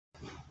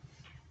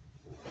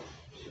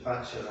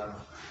Shabbat Shalom.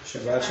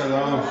 Shabbat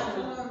Shalom.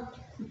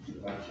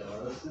 Shabbat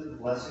Shalom. Let's do the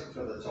blessing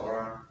for the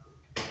Torah.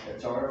 The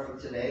Torah for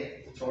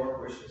today, the Torah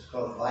portion is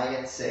called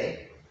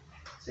VAYETZE.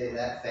 Say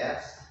that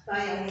fast.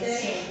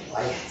 VAYETZE.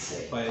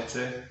 VAYETZE.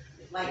 VAYETZE.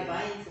 Like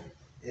VAYETZE.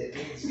 It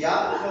means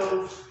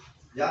Yaakov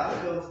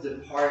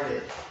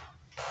departed.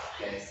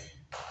 Okay.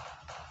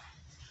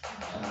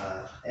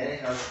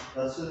 Anyhow,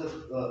 let's do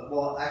the,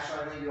 well, actually,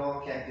 I know you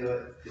all can't do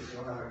it because you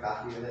don't have a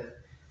copy of it.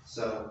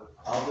 So,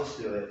 I'll just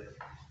do it.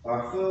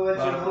 Baruch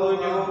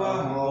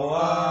Yehovah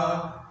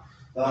Moah,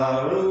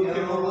 Baruch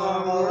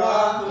Yehovah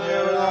Morach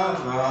Le'olam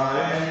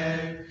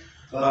Va'ed,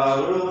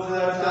 Baruch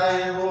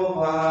Atah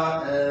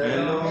Yehovah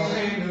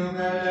Eloheinu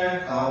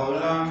melech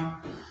haolam,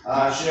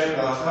 Asher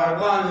bachar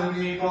banu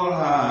mikol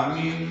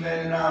ha'amim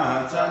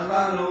v'natan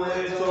lanu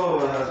et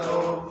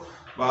torato,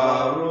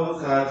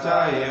 Baruch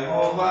Atah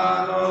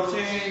Yehovah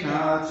Noten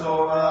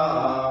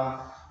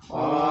HaTorah.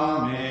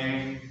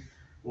 Amen.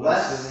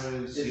 Blessed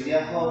is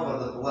Yehovah,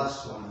 the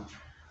blessed one.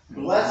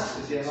 Blessed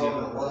is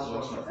Yehovah, the blessed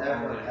one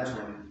forever and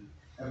ever.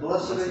 And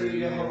blessed are you,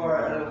 Yehovah,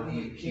 our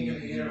Elohim, King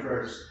of the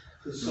universe,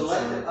 who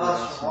selected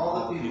us from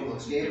all the people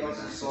and gave us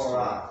the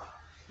Torah.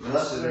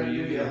 Blessed are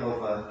you,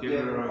 Yehovah,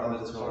 giver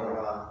of the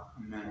Torah.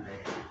 Amen.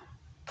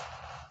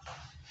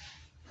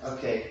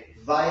 Okay,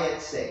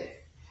 VAYETZE.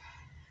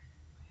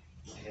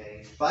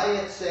 Okay,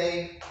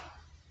 VAYETZE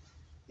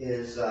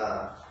is,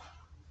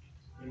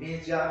 it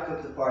means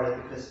Yaakov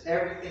departed because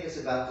everything is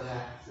about to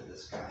happen to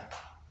this guy.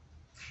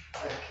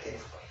 Okay.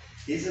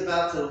 He's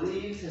about to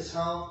leave his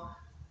home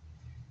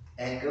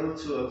and go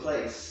to a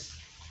place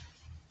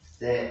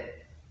that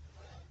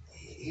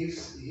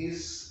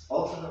he's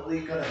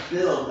ultimately going to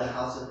build the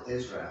house of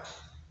Israel.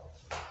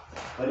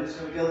 But he's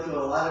going to go through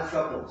a lot of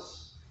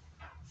troubles.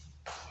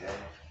 Okay.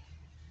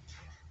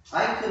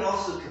 I could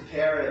also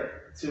compare it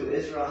to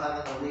Israel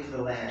having to leave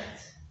the land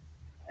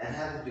and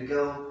having to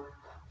go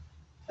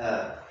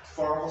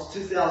for almost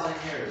 2,000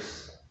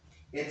 years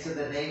into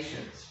the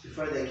nations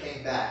before they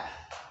came back.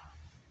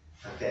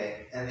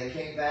 Okay, and they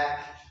came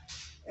back,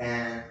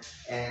 and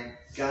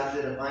God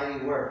did a mighty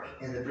work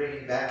in the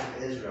bringing back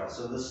of Israel.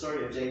 So the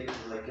story of Jacob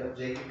is like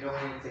Jacob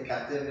going into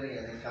captivity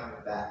and then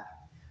coming back.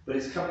 But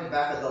he's coming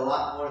back with a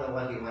lot more than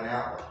what he went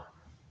out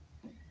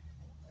with.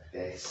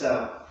 Okay,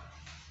 so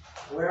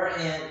we're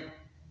in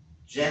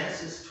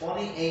Genesis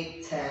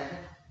 28:10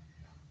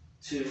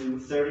 to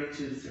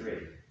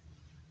 32:3.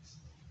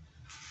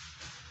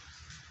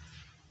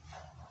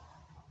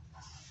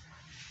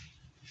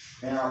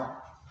 Now,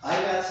 I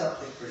got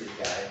something for you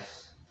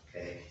guys,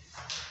 okay?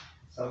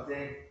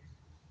 Something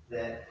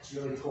that's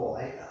really cool.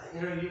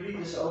 You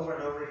read this over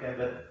and over again,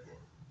 but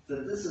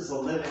this is a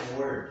living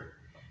word.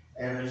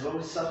 And there's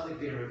always something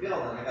being revealed,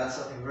 and I got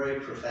something very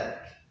prophetic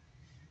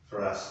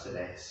for us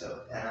today.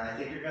 So, and I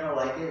think you're going to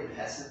like it. It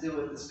has to do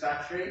with this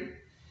country.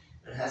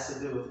 It has to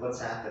do with what's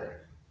happening,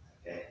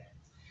 okay?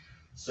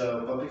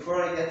 So, but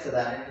before I get to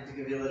that, I need to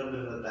give you a little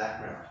bit of a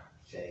background,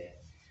 okay?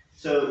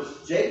 So,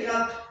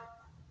 Jacob,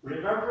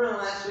 remember in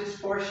last week's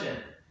portion,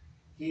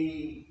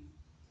 he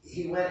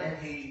went and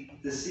he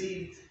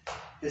deceived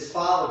his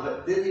father,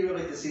 but did he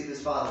really deceive his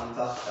father? We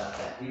talked about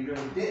that. He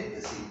really didn't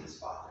deceive his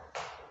father,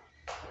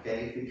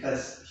 okay?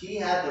 Because he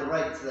had the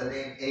right to the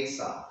name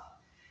Esau,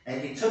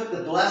 and he took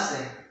the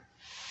blessing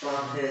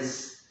from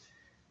his,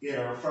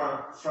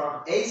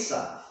 from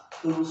Esau,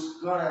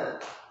 who's gonna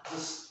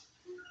just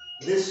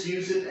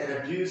misuse it and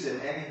abuse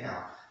it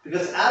anyhow.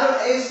 Because out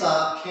of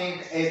Esau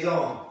came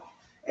Edom.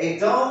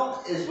 Edom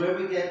is where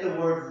we get the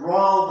word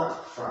Rome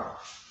from.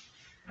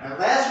 And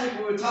last week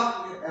we were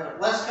talking,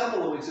 last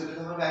couple of weeks we were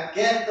talking about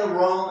get the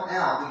Rome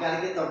out. We got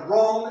to get the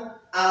Rome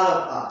out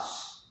of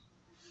us.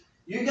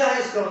 You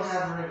guys don't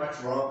have very much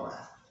Rome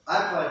left.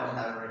 I probably don't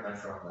have very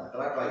much Rome left,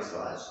 but I probably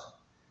still have some.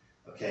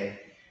 Okay?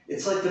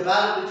 It's like the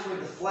battle between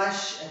the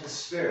flesh and the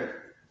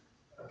spirit.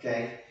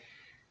 Okay?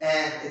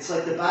 And it's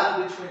like the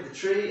battle between the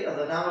tree of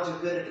the knowledge of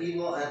good and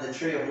evil and the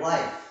tree of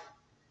life.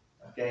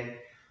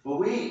 Okay? Well,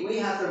 we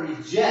have to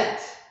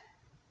reject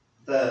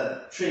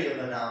the tree of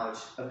the knowledge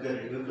of good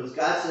and evil because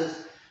God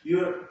says,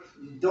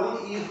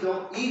 don't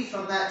eat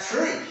from that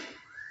tree.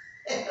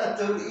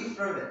 Don't eat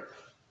from it.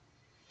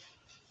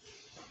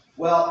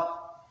 Well,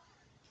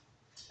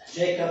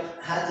 Jacob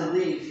had to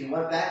leave. He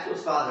went back to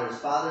his father. His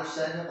father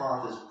sent him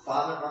off. His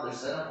father and mother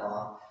sent him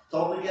off.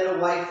 Told him to get a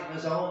wife from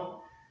his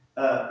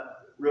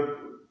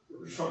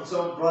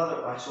own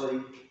brother,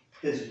 actually,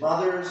 his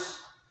mother's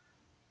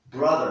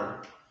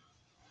brother,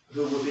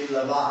 who would be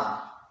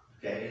Laban.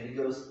 Okay, and he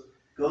goes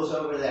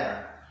over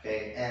there.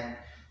 Okay, and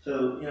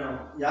so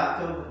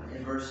Yaakov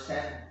in verse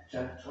 10,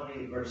 chapter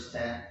 20, verse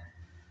 10,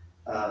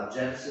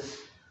 Genesis.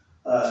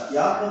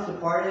 Yaakov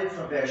departed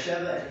from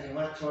Beersheba and he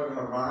went toward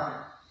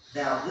Haran.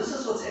 Now, this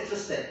is what's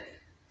interesting.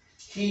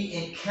 He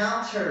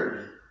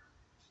encountered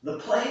the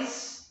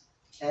place,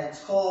 and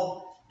it's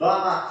called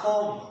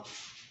Bamakom.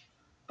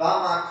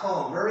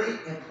 Bamakom, very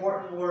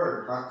important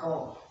word,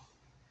 Makom.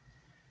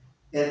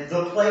 In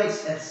the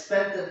place, and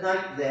spent the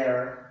night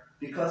there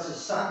because the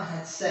sun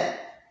had set.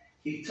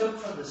 He took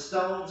from the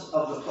stones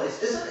of the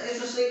place. Isn't it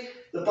interesting?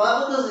 The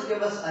Bible doesn't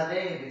give us a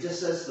name. It just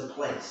says the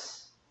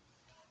place.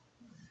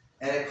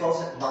 And it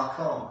calls it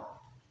Makom.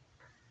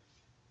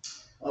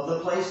 Of the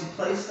place, he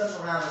placed them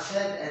around his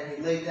head, and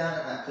he laid down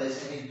in that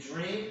place, and he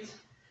dreamed,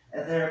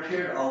 and there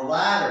appeared a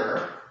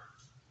ladder,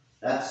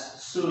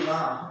 that's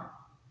Sulam,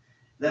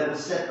 that was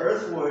set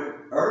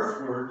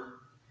earthward,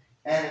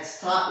 and its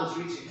top was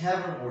reaching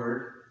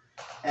heavenward,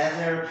 and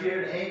there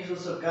appeared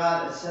angels of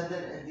God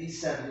ascending and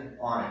descending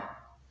on it.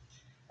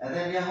 And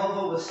then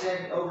Jehovah was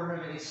standing over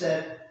him, and he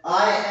said,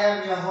 I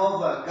am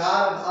Jehovah,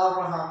 God of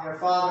Abraham, your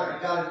father,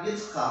 and God of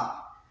Yitzchak.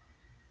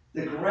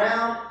 The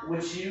ground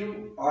which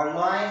you are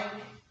lying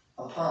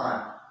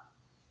upon,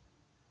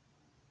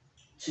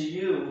 to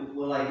you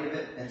will I give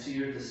it, and to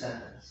your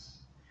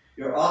descendants.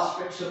 Your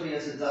offspring shall be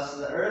as the dust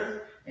of the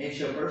earth, and you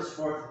shall burst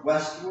forth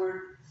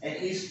westward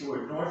and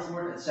eastward,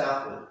 northward and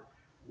southward.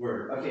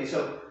 Okay,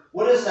 so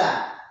what is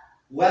that?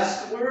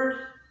 Westward?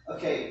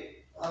 Okay,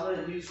 I'm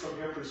going to use from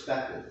your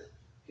perspective.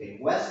 Okay,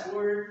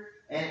 westward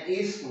and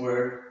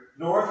eastward,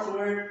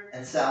 northward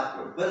and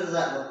southward. What does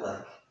that look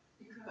like?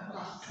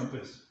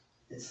 Compass.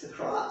 It's the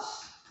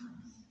cross.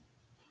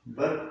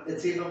 But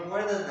it's even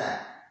more than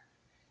that.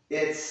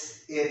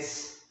 It's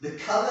the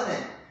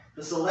covenant.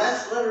 Because the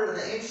last letter in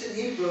the ancient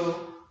Hebrew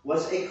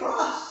was a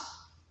cross.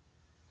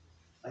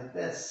 Like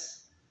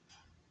this.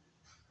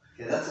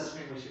 Okay, that doesn't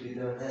mean we should be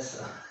doing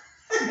this.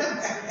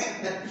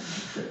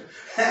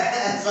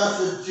 As us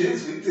as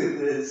Jews, we do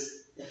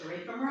this.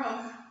 Separate from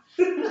Rome.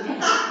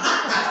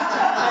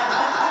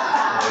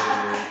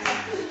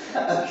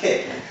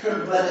 Okay,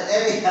 but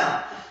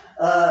anyhow,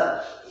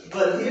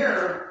 but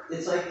here,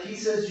 it's like he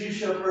says, you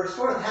shall burst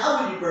forth.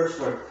 How would you burst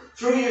forth?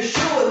 Through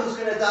Yeshua, who's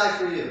going to die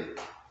for you.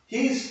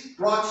 He's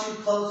brought you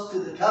close to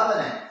the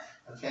covenant.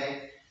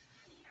 Okay?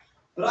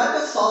 But I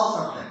just saw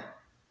something.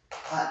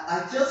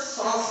 I just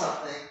saw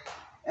something,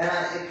 and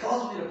it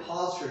caused me to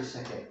pause for a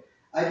second.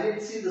 I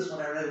didn't see this when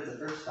I read it the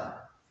first time.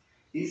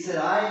 He said,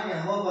 I am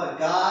Jehovah,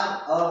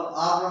 God of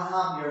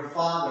Abraham, your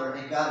father,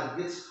 and God of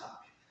Yitzchak.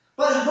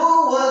 But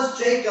who was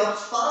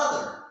Jacob's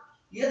father?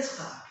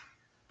 Yitzchak.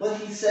 But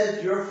he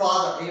said, your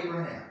father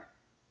Abraham.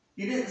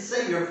 He didn't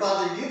say your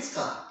father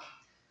Yitzchak.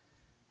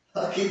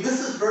 Okay, this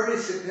is very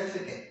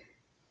significant.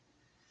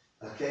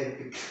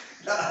 Okay,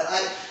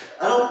 I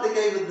don't think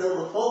I even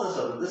know the fullness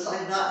of it. This I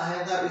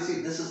have not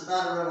received. This is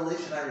not a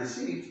revelation I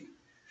received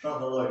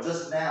from the Lord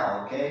just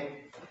now,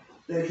 okay?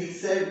 That he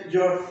said,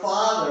 your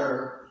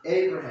father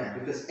Abraham,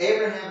 because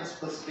Abraham is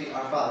supposed to be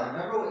our father.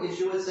 Remember what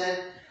Yeshua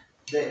said?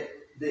 That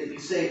you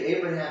say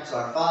Abraham's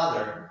our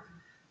father,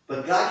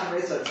 but God can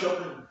raise our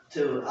children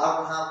to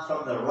Abraham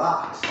from the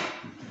rocks.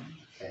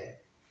 Okay.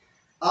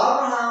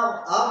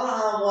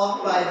 Abraham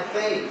walked by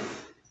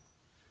faith,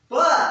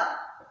 but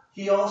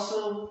he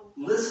also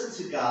listened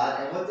to God.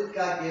 And what did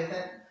God give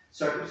him?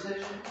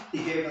 Circumcision. He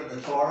gave him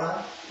the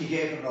Torah. He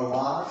gave him the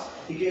laws.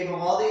 He gave him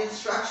all the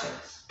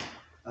instructions.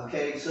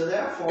 Okay, so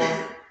therefore,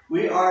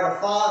 we are to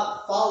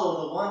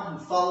follow the one who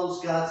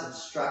follows God's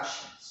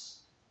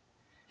instructions,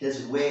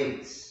 his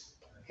ways,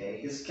 okay,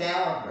 his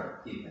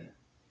calendar even.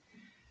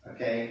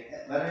 Okay,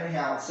 but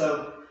anyhow,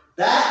 so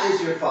that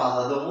is your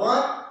father. The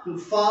one who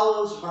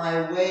follows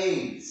my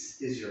ways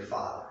is your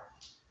father.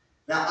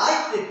 Now,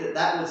 I think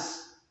that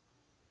was,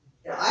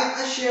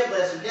 I shared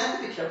last week, you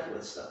have to be careful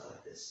with stuff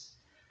like this.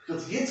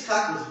 Because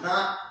Yitzchak was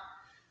not,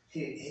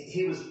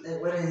 he was,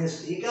 when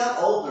he got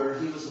older,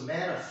 he was a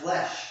man of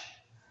flesh.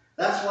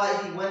 That's why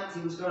he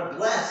was going to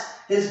bless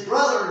his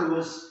brother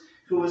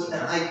who was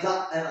an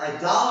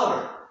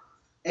idolater,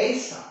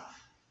 Esau.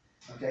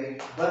 Okay,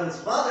 but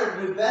his mother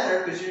knew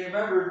better, because you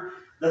remember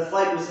the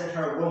fight was in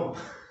her womb.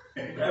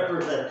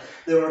 Remember that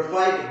they were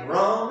fighting.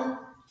 Rome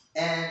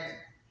and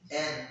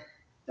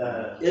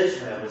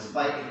Israel was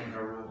fighting in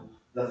her womb,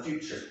 the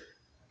future.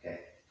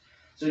 Okay,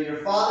 so your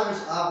father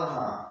is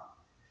Abraham,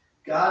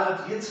 God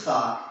of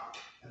Yitzchak.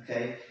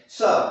 Okay,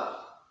 so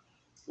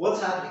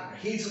what's happening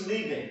here? He's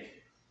leaving,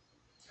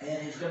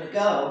 and he's going to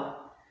go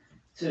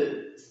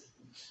to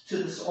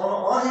this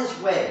on his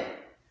way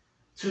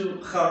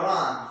to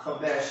Charan from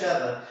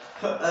Beersheba.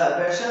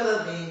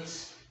 Beersheba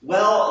means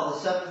well of the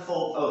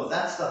sevenfold oath.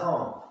 That's the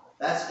home.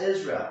 That's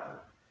Israel.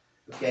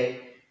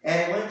 Okay?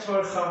 And he went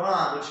toward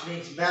Charan, which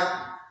means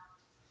mountain.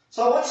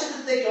 So I want you to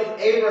think of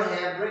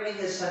Abraham bringing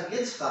his son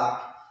Yitzchak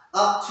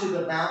up to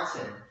the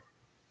mountain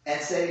and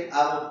say,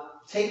 I will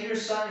take your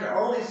son, your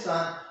only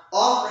son,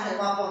 offer him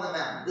up on the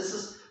mountain. This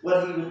is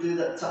what he would do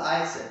to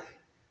Isaac.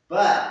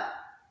 But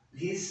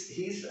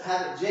he's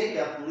having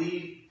Jacob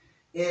leave.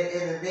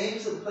 In the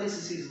names of the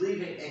places he's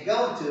leaving and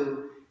going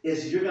to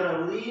is you're going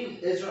to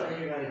leave Israel and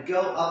you're going to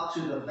go up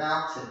to the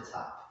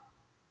mountaintop.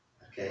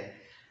 Okay?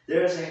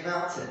 There's a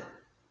mountain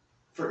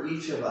for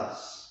each of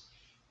us.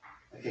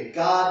 Okay,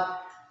 God,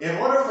 in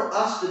order for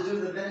us to do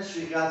the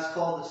ministry God's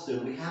called us to,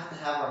 we have to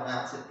have our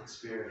mountain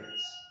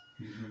experience.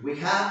 Mm-hmm. We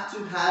have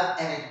to have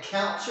an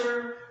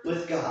encounter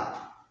with God.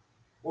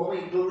 When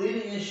we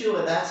believe in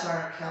Yeshua, that's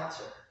our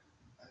encounter.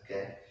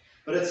 Okay?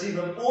 But it's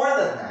even more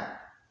than that.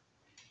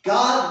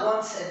 God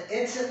wants an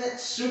intimate,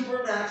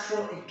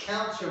 supernatural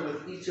encounter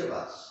with each of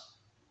us.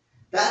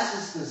 That's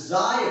his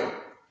desire.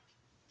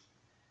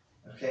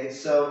 Okay,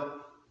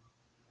 so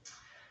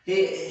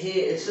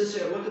it says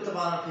here, look at the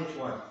bottom of page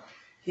 1.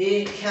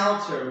 He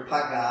encountered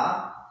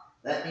Paga.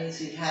 That means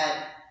he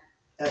had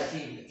an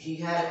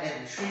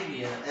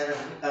entreaty and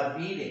a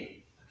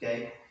meeting,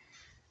 okay,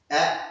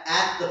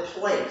 at the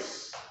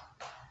place.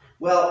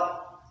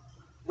 Well,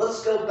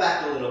 let's go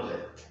back a little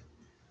bit.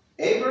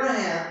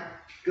 Abraham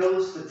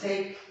goes to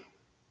take,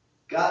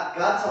 God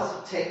tells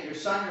him, take your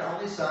son, your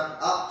only son,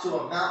 up to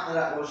a mountain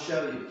that I will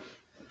show you.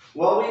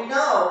 Well, we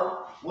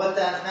know what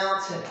that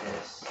mountain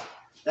is.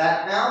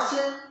 That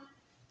mountain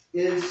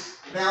is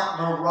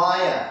Mount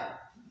Moriah.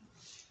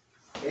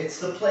 It's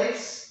the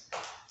place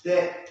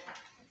that,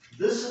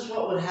 this is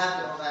what would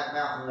happen on that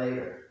mountain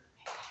later.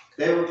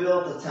 They would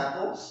build the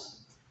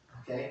temples,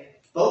 okay?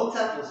 Both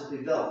temples would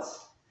be built.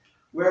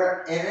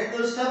 And in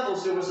those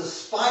temples there was a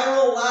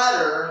spiral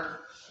ladder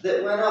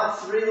that went up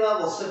 3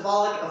 levels,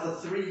 symbolic of the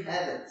 3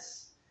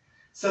 heavens.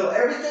 So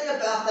everything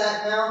about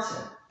that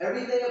mountain,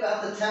 everything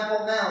about the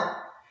Temple Mount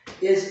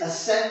is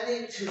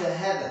ascending to the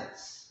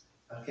heavens,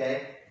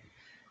 okay?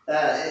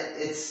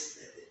 It's,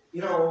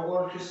 you know,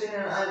 when Christina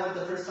and I went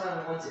the first time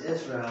we went to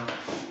Israel,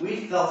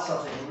 we felt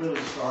something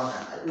really strong.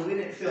 We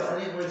didn't feel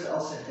anywhere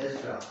else in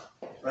Israel.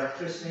 Right,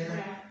 Christina?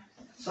 Yeah.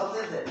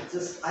 Something that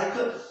just, I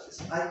could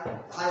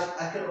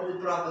only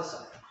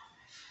prophesy.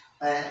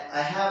 And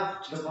I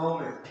have the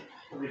moment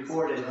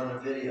recorded on a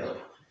video.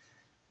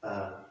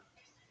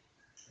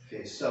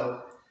 Okay,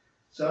 so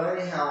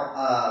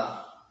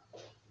anyhow,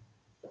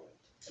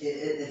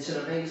 it's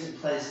an amazing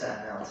place,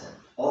 that mountain.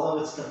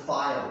 Although it's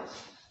defiled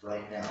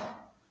right now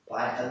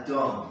by a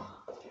dome.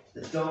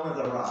 The dome of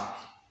the rock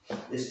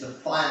is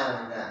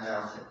defiling that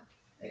mountain.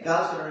 And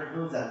God's going to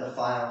remove that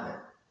defilement.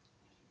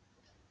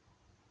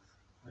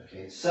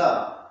 Okay,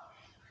 so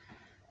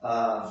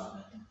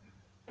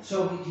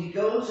he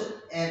goes,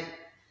 and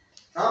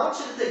I want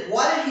you to think,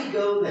 why did he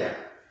go there?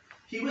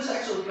 He was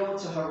actually going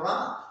to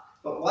Haran,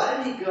 but why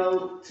did he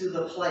go to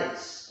the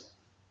place?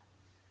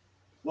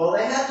 Well,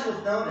 they had to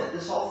have known it.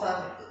 This whole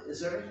family,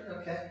 is everything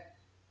okay?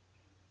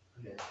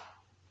 Okay.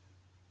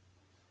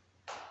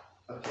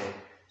 Okay.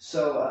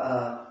 So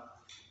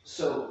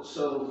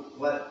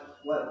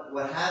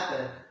what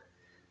happened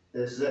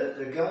is that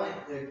they're going.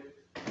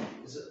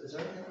 Is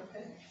everything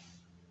okay?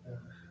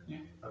 Yeah.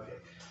 Okay.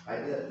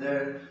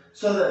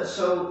 So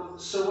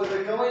when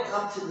they're going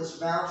up to this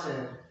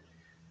mountain,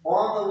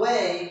 on the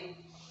way,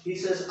 he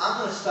says, "I'm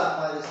going to stop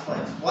by this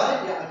place."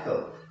 Why did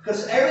Yaakov?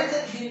 Because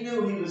everything he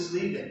knew, he was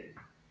leaving,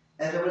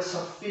 and there was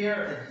some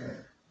fear in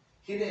him.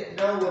 He didn't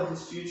know what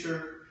his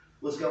future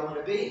was going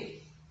to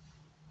be.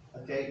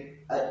 Okay,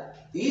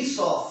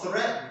 Esau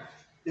threatened,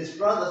 his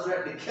brother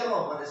threatened to kill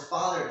him when his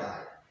father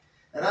died.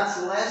 And that's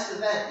the last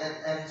event,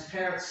 and his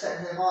parents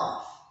sent him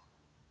off,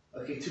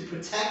 okay, to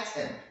protect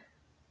him.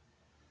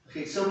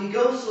 Okay, so he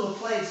goes to a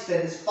place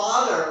that his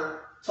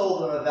father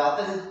told him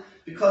about,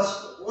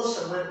 because,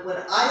 listen, when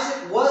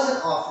Isaac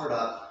wasn't offered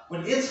up,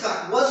 when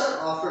Yitzchak wasn't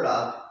offered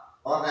up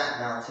on that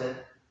mountain,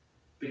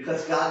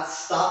 because God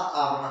stopped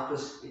Abraham,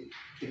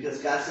 because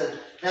God said,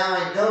 now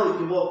I know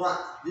you will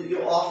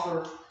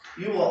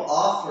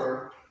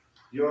offer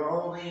your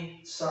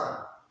only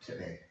son to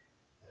me.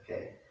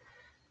 Okay?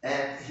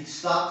 And he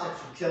stopped him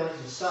from killing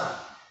his son.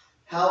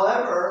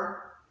 However,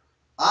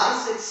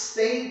 Isaac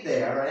stayed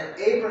there and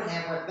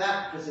Abraham went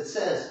back, because it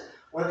says,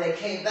 when they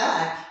came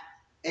back,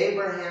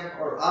 Abraham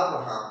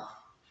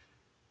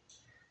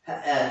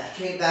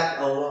came back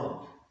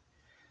alone.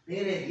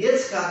 Meaning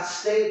Yitzchak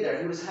stayed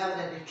there. He was having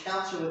an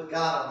encounter with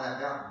God on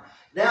that mountain.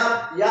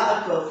 Now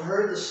Yaakov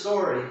heard the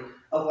story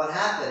of what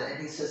happened,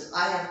 and he says,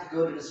 I have to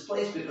go to this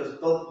place because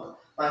both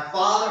my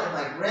father and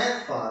my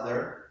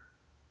grandfather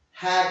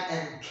had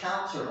an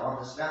encounter on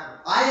this mountain.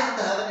 I have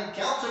to have an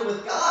encounter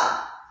with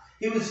God.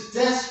 He was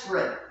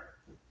desperate.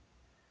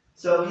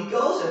 So he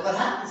goes there. What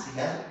happens? He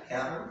has an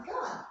encounter with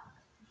God.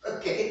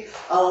 Okay,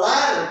 a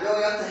ladder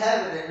going up to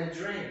heaven in a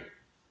dream.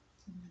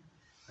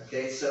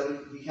 Okay, so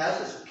he has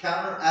this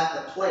encounter at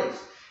the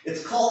place.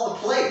 It's called the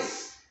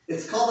place.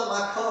 It's called the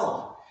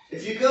Makom.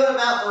 If you go to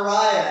Mount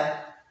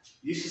Moriah,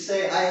 you should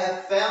say, I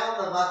have found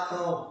the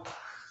Makom.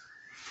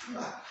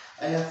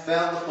 I have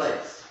found the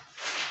place.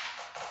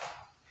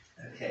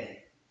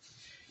 Okay.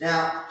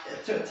 Now,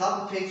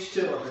 top of page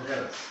 2 on the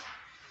notes.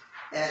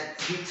 And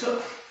he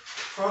took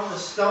from the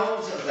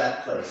stones of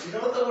that place. You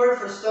know what the word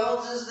for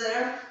stones is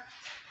there?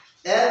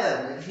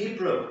 Evan in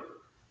Hebrew.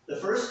 The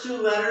first 2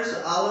 letters,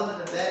 the aleph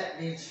and the bet,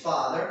 means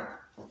father.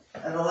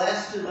 And the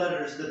last 2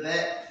 letters, the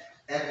bet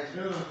and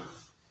the nun,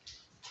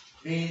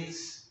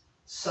 means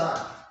son.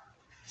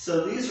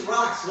 So these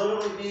rocks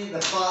literally mean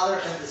the father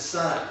and the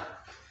son.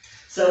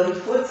 So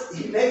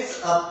he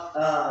makes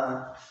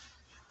up,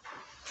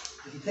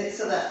 he takes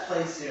to that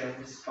place here. Let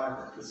me just find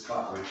the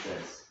spot where it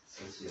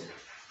says here.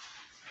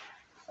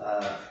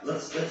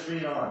 Let's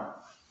read on.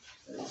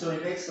 So he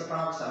makes the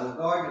promise, I will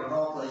guard you in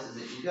all places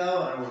that you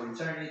go, and I will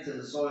return you to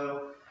the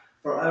soil,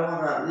 for I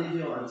will not leave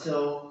you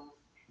until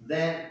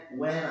then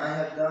when I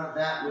have done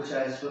that which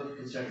I have spoken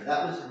concerning.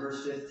 That was in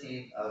verse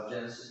 15 of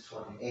Genesis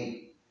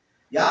 28.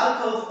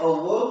 Yaakov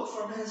awoke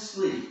from his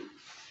sleep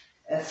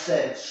and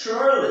said,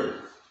 surely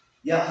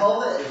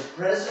Jehovah is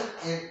present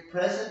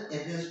in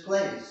his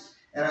place.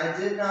 And I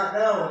did not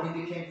know, and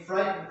he became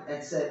frightened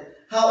and said,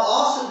 how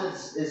awesome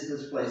is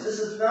this place? This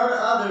is none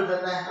other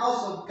than the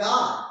house of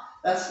God.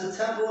 That's the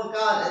temple of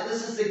God. And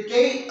this is the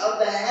gate of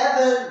the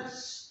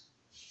heavens.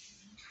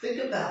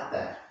 Think about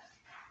that.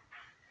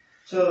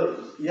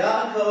 So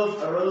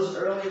Yaakov arose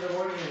early in the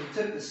morning, and he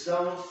took the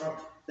stones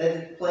that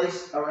he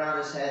placed around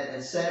his head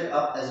and set it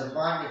up as a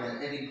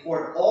monument, and he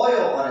poured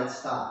oil on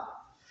its top.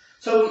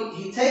 So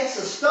he takes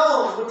the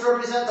stones, which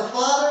represent the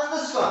Father and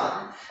the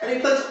Son, and he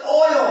puts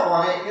oil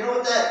on it. You know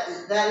what that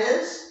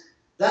is?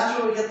 That's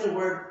where we get the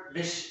word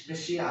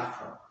Mashiach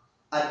from.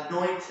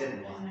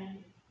 Anointed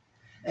one.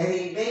 And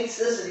he makes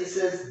this, and he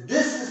says,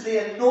 this is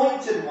the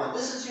anointed one.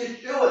 This is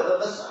Yeshua, the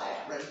Messiah,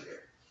 right here.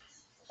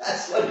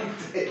 That's what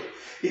he did.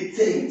 He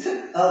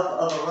took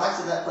of the rocks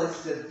of that place and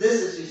said,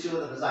 this is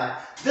Yeshua, the Messiah.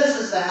 This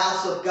is the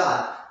house of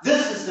God.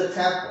 This is the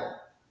temple.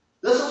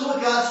 This is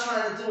what God's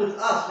trying to do with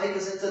us, make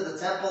us into the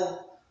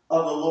temple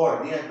of the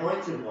Lord, the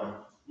anointed one,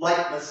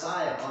 like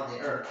Messiah on the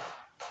earth.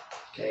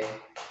 Okay?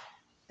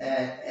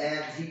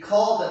 And he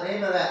called the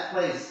name of that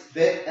place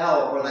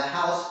Bet-El, or the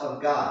house of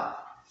God.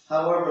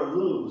 However,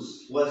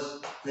 Luz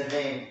was the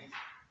name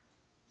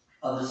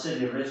of the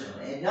city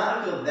originally. And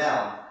Yaakov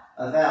vowed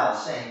a vow,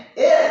 saying,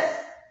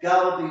 if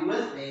God will be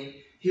with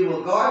me, he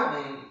will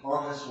guard me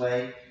on this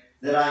way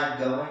that I am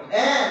going,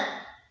 and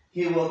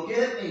he will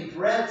give me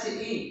bread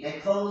to eat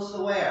and clothes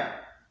to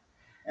wear.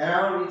 And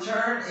I will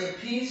return in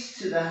peace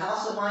to the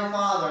house of my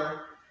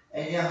father,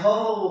 and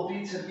Jehovah will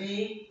be to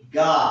me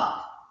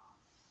God.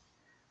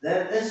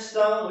 Then this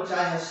stone which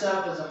I have set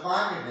up as a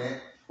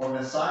monument, or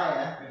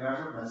Messiah,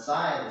 remember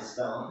Messiah, the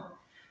stone,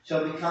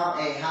 shall become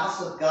a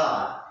house of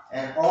God,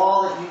 and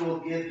all that you will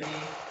give me,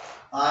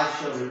 I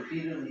shall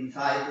repeatedly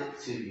tithe it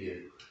to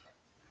you.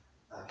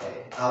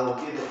 Okay, I will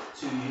give it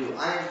to you.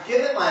 I am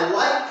giving my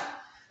life,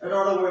 in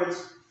other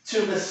words,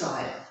 to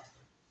Messiah.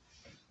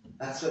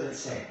 That's what it's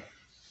saying.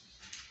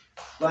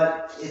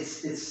 But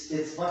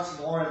it's much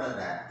more than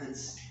that.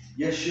 It's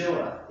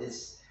Yeshua.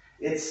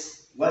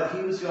 It's what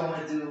he was going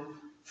to do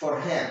for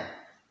him.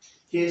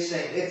 He is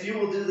saying, if you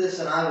will do this,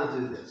 then I will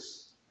do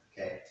this.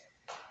 Okay.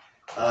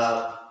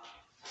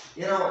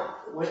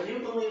 When you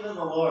believe in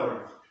the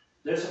Lord,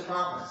 there's a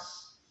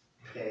promise.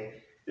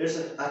 Okay. There's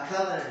a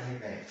covenant he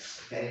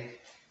makes. Okay.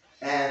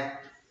 And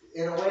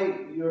in a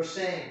way, you're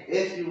saying,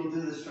 if you will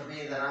do this for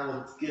me, then I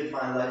will give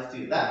my life to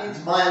you. That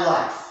means my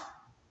life.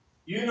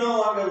 You no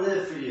longer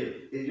live for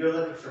you. You're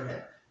living for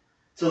him.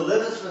 To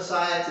live as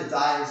Messiah, to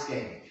die is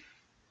gain.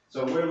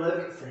 So we're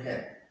living for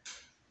him.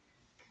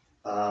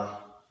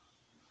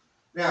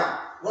 Now,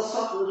 let's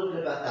talk a little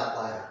bit about that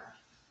ladder.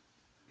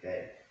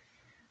 Okay.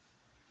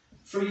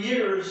 For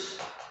years,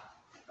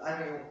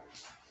 the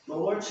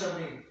Lord showed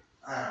me,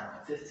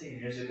 15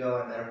 years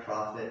ago, I met a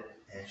prophet,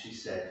 and she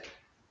said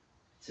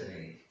to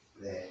me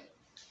that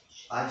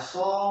I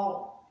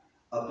saw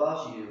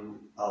above you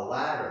a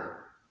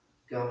ladder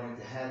going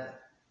into heaven.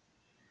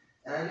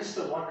 And I used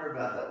to wonder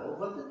about that. Well,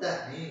 what did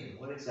that mean?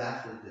 What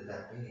exactly did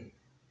that mean?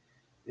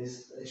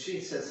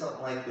 She said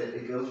something like that,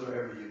 it goes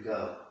wherever you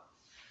go.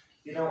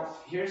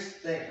 Here's the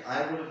thing.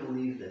 I really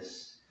believe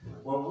this.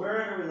 When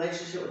we're in a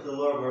relationship with the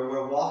Lord, where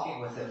we're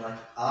walking with him like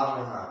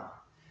Abraham,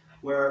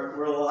 we're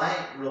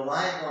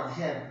relying on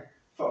him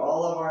for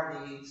all of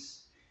our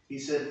needs. He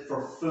said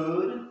for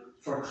food,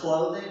 for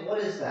clothing. What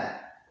is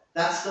that?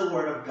 That's the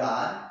word of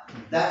God.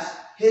 That's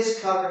his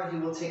covenant. He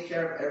will take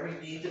care of every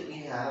need that we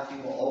have. He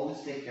will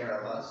always take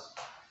care of us.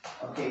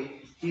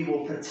 Okay. He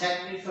will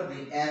protect me from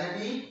the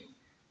enemy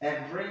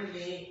and bring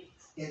me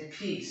in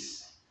peace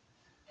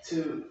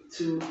to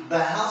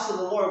the house of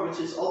the Lord, which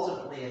is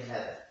ultimately in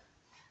heaven.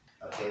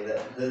 Okay,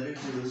 the New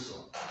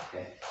Jerusalem.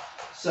 Okay.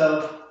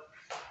 So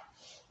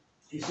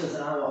he says,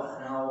 and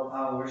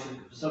I'll worship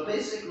him. So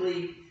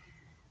basically,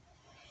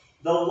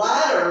 the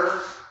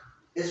ladder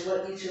is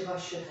what each of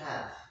us should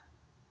have.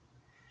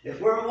 If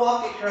we're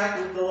walking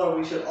correctly with the Lord,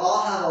 we should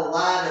all have a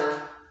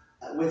ladder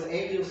with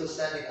angels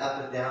ascending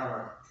up and down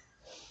on it.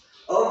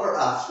 Over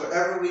us,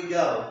 wherever we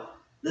go,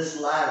 this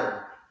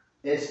ladder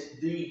is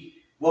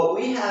what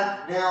we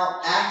have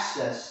now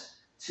access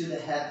to the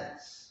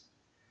heavens.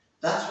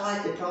 That's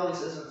why it probably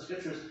says in the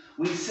scriptures,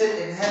 we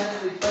sit in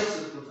heavenly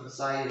places with the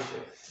Messiah.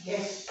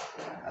 Yes.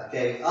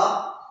 Okay,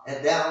 up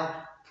and down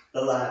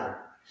the ladder.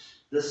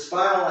 The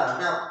spiral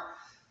ladder. Now,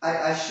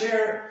 I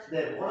share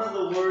that one of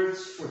the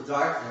words for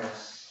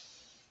darkness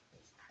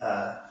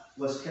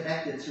was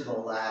connected to the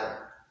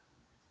ladder.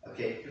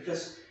 Okay,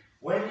 because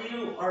when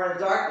you are in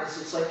darkness,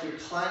 it's like you're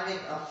climbing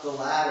up the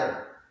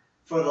ladder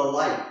for the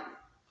light.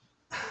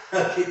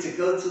 Okay, to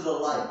go to the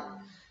light.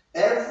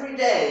 Every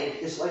day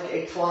is like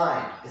a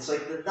climb. It's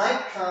like the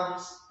night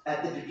comes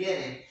at the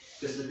beginning,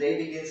 because the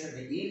day begins in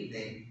the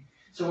evening.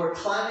 So we're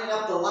climbing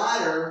up the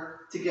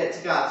ladder to get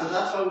to God. So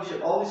that's why we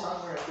should always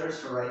hunger and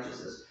thirst for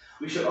righteousness.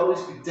 We should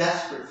always be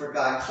desperate for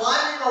God,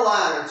 climbing the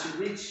ladder to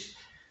reach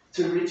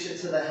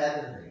into the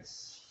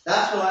heavenlies.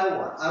 That's what I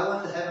want. I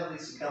want the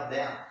heavenlies to come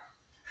down.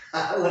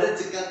 I want it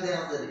to come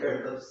down to the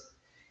earth. Oops.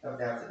 Come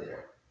down to the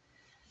earth.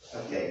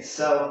 Okay,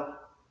 so,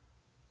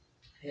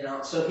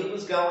 so he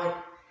was going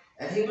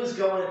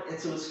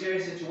into a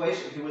scary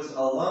situation. He was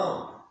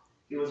alone.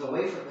 He was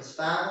away from his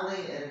family,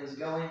 and he was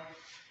going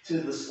to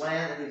this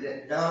land that he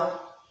didn't know.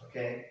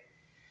 Okay,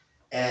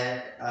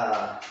 and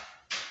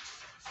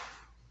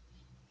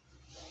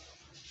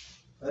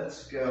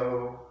let's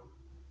go.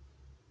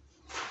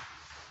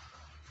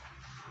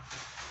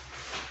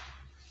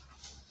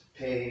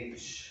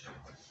 Page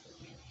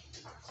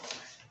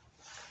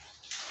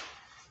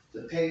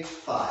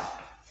 5.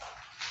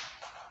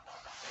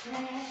 Can I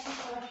ask a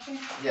question?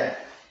 Yeah.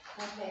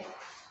 Okay,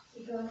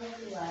 you go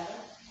to the ladder.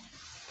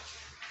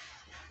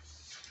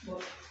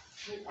 Well,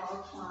 we all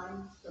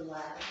climb the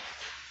ladder,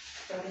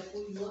 but if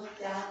we look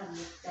down and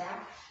look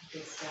back,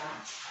 it's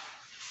dark.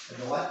 And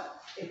the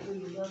what? If we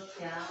look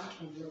down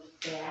and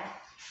look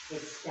back,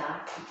 it's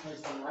dark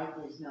because the light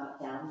is not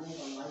down there,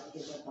 the light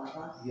is above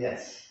us.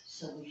 Yes.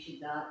 So we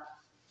should not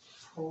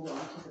hold on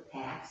to the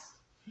past,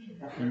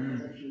 but look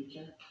for the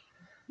future.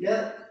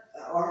 Yeah,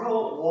 our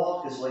whole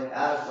walk is like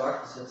out of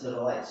darkness into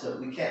the light, so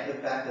we can't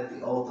look back at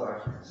the old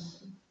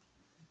darkness.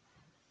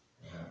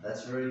 Yeah,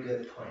 that's a very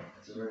good point.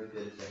 That's a very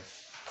good thing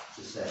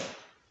to say.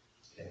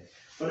 Okay.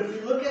 But if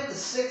you look at the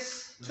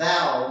 6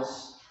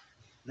 vows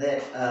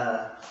that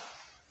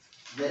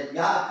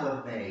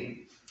Yaakov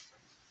made,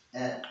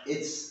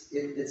 it's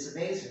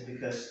amazing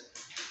because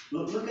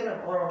look at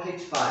them on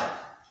page 5.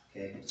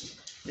 Okay.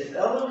 If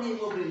Elohim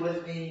will be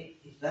with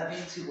me, that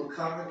means he will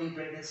come to me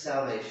bringing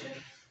salvation.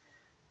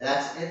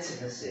 That's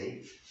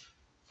intimacy.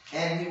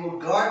 And he will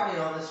guard me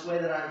on this way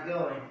that I'm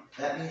going.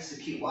 That means to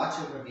keep watch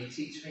over me,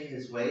 teach me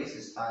his ways,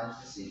 his times,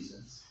 his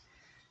seasons.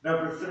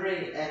 Number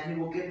 3, and he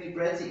will give me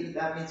bread to eat.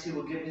 That means he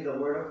will give me the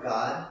word of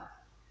God,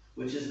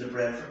 which is the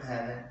bread from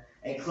heaven.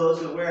 And clothes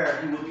to wear.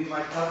 He will be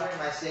my covering,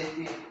 my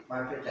safety,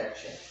 my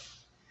protection.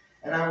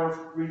 And I will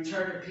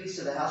return in peace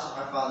to the house of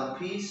my Father.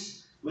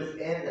 Peace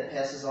within that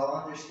passes all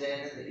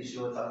understanding that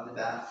Yeshua talked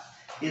about.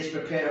 He has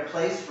prepared a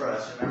place for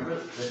us. Remember,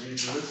 the New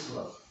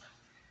Jerusalem.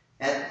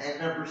 And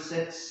number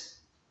 6,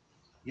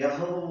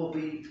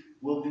 Yehovah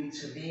will be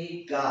to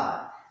me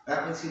God.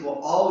 That means he will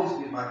always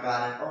be my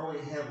God, and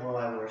only him will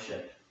I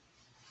worship.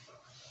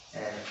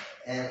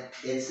 And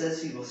it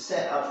says he will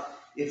set up.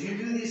 If you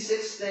do these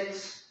 6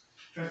 things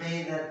for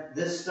me, then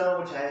this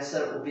stone which I have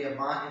set up will be a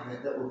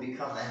monument that will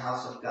become the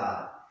house of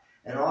God.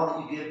 And all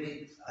that you give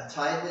me, a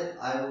tithe it,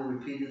 I will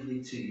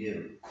repeatedly to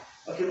you.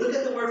 Okay, look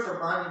at the word for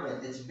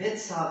monument. It's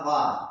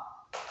mitzvah.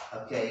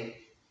 Okay,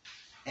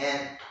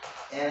 and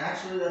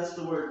actually that's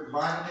the word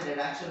monument. It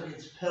actually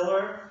means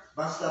pillar,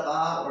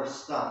 mastaba, or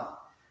stump.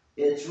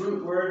 Its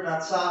root word,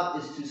 natsav,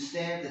 is to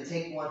stand, to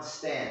take one's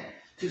stand.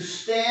 To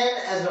stand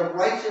as a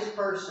righteous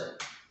person.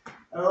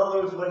 In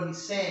other words, what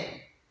he's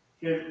saying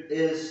here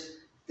is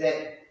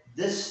that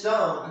this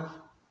stone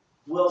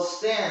will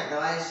stand,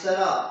 that I set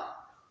up,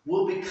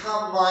 will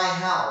become my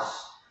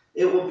house.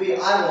 It will be,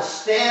 I will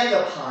stand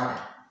upon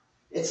it.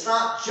 It's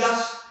not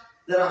just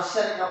that I'm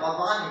setting up a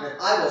monument.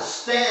 I will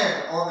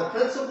stand on the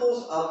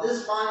principles of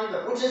this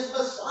monument, which is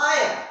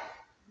Messiah.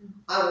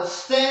 I will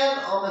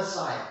stand on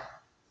Messiah.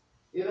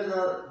 Even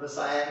though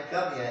Messiah hasn't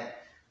come yet,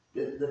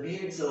 the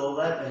meanings of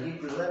the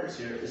Hebrew letters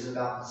here is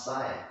about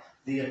Messiah,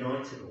 the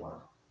anointed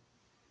one.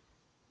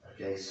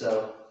 Okay,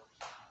 so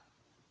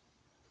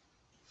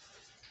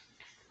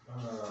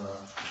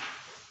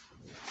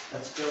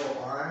let's go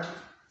on.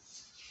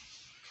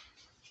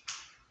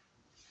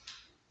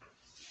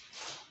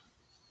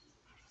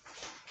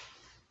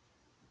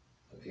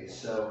 Okay,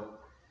 so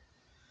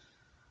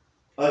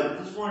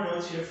there's more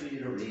notes here for you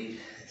to read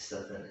and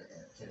stuff and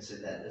things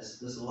like that.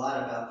 There's a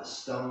lot about the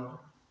stone.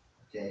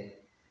 Okay,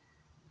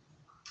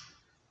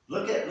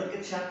 look at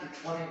chapter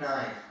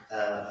 29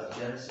 of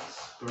Genesis.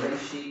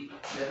 Bereshit,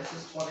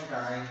 Genesis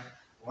 29,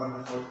 1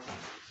 to 14.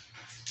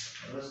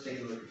 Now let's take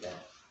a look at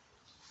that.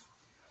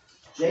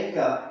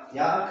 Jacob,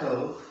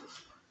 Yaakov,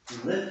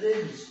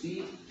 lifted his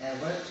feet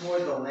and went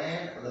toward the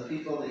land of the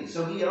people of the east.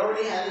 So he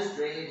already had his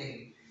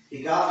dream.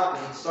 He got up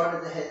and he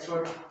started to head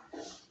toward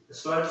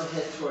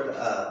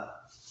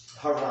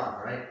Haran,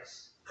 right?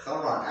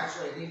 Charan.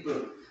 Actually, in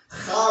Hebrew,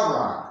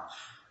 Charan.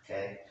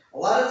 Okay. A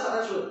lot of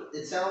times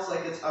it sounds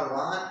like it's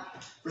Haran.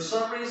 For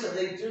some reason,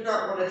 they do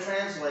not want to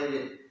translate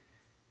it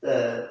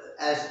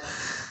as.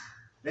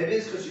 Maybe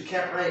it's because you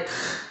can't write.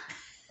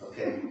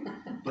 Okay.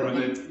 But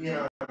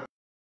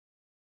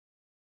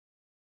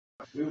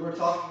we were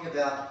talking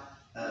about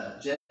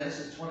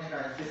Genesis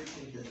 29,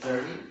 15 to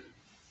 30.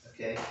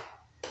 Okay.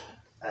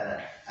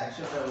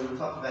 Actually, no, we were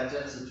talking about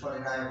Genesis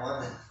 29,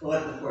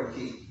 1 to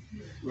 14.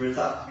 We were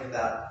talking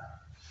about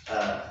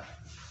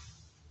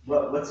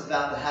what's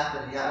about to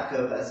happen to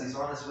Yaakov as he's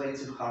on his way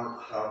to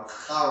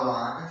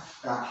Charan,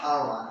 not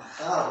Haran,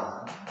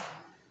 Charan.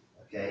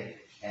 Okay,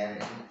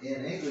 and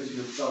in English you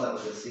would spell that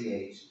with a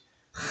CH.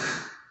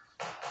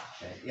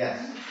 Okay,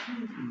 yes.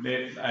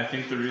 I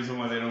think the reason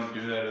why they don't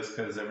do that is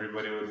because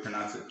everybody would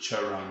pronounce it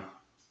Charan.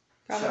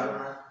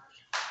 Charan.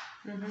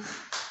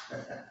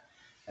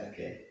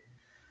 Okay.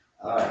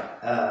 All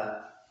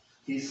right.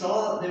 He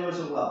saw that there was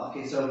a well.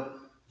 Okay, so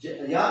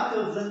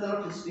Yaakov lifted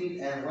up his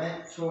feet and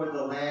went toward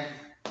the land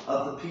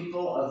of the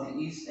people of the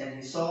east, and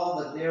he saw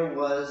that there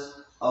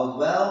was a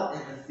well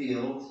in the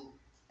field,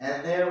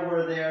 and there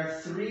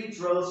were 3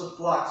 droves of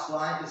flocks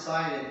lying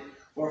beside it,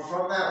 for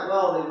from that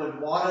well they would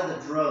water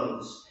the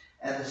droves,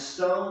 and the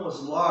stone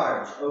was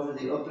large over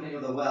the opening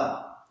of the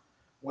well.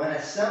 When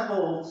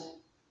assembled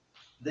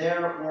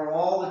there were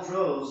all the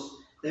droves,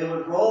 they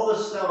would roll the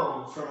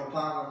stone from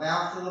upon the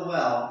mouth of the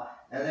well,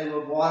 and they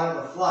would water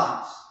the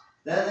flocks.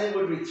 Then they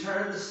would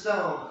return the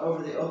stone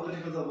over the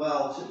opening of the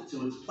well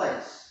to its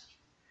place.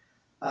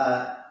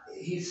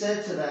 He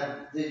said to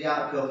them, to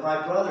Yaakov,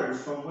 my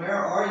brothers, from where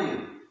are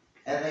you?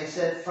 And they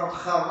said, from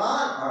Charan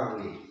are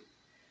we.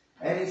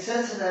 And he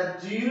said to them,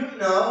 do you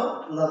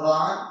know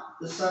Lavan,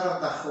 the son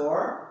of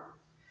Nahor?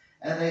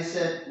 And they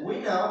said, we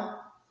know.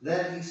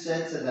 Then he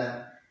said to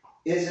them,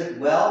 is it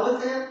well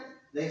with him?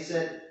 They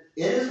said,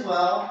 it is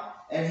well.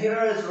 And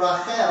here is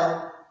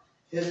Rachel,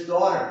 his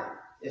daughter,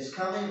 is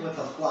coming with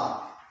a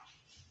flock.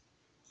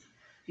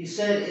 He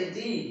said,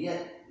 indeed,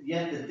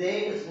 yet the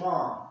day is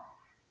long.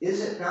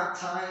 Is it not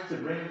time to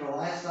bring the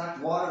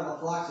livestock, water the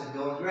flocks, and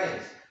go and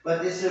graze?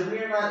 But they said, we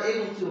are not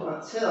able to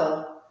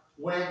until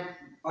when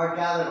are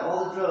gathered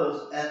all the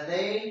droves, and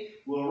they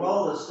will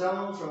roll the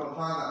stone from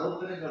upon the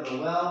opening of the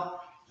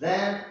well.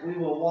 Then we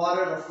will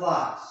water the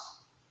flocks.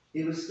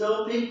 He was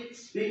still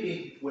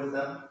speaking with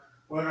them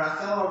when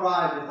Rachel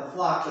arrived with the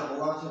flock that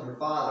belonged to her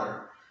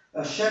father.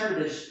 A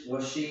shepherdess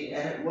was she,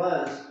 and it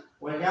was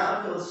when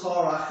Yaakov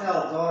saw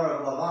Rachel, daughter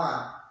of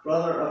Laban,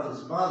 brother of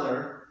his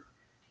mother,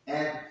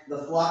 and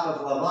the flock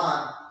of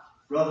Laban,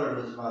 brother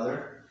of his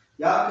mother,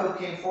 Yaakov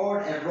came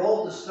forward and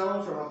rolled the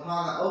stone from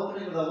upon the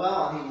opening of the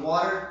well, and he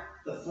watered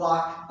the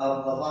flock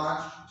of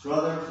Laban,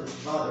 brother of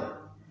his mother.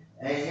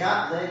 And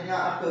then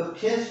Yaakov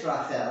kissed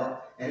Rachel,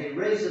 and he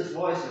raised his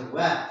voice and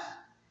wept.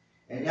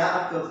 And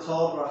Yaakov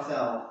told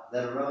Rachel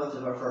that a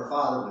relative of her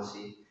father was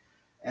he,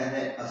 and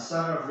that a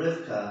son of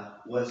Rivkah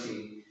was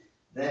he.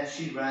 Then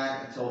she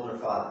ran and told her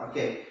father.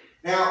 Okay,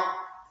 now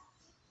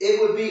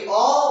it would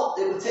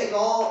take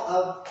all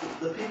of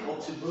the people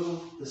to move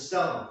the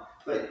stone,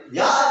 but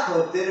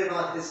Yaakov did it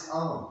on his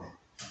own.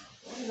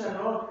 What is that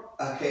all?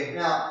 Okay,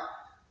 now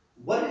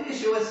what did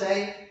Yeshua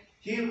say?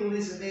 He who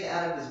believes in me,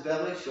 out of his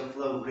belly shall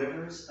flow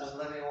rivers of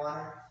living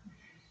water.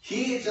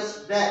 He had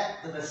just met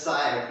the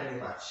Messiah, pretty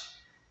much,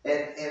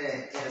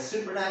 in a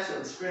supernatural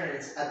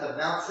experience at the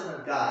mountain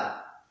of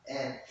God,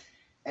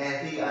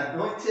 and he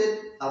anointed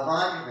a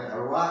monument, a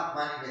rock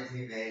monument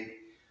he made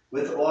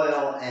with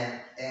oil,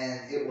 and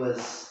it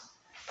was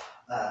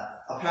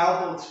a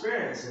powerful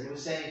experience. And he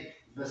was saying,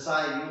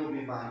 Messiah, you will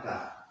be my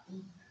God.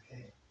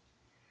 Okay,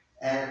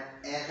 and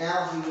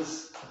now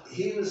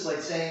he was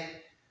like saying,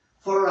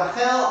 for Rachel,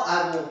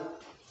 I will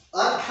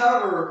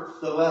uncover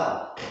the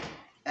well,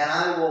 and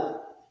I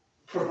will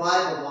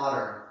provide the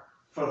water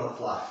for the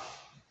flock.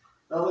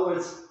 In other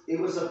words, it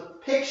was a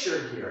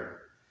picture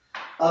here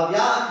of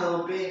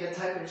Yaakov being a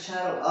type and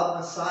shadow of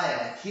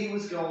Messiah. He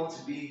was going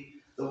to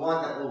be the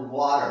one that will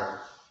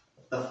water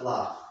the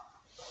flock.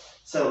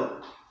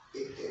 So,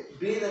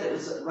 being that it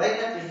was right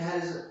after he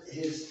had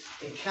his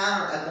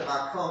encounter at the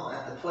Makom,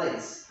 at the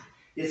place,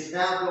 it's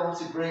now going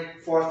to bring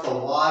forth the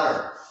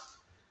water.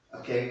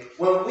 Okay,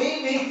 when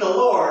we meet the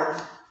Lord,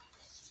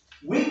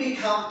 we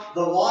become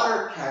the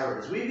water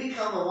carriers. We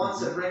become the ones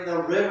that bring the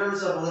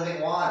rivers of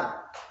living water.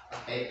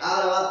 Okay,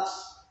 out of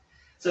us.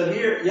 So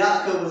here,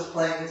 Yaakov was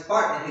playing his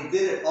part, and he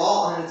did it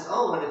all on his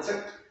own. And it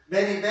took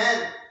many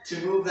men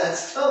to move that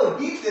stone.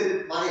 He did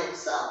it by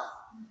himself,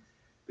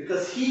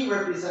 because he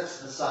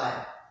represents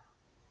Messiah.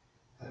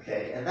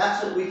 Okay, and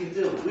that's what we can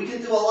do. We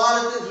can do a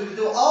lot of things. We can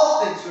do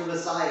all things through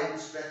Messiah who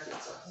strengthens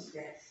us.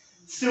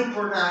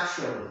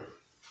 Supernaturally.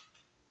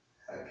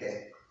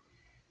 Okay.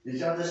 Did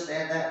you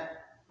understand that?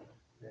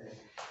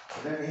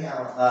 But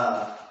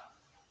anyhow,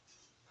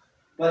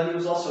 but he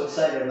was also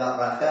excited about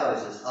Rachel. He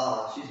says,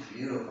 oh, she's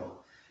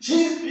beautiful.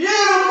 She's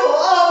beautiful,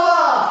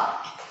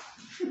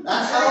 Abba!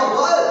 That's how it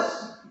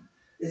was.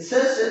 It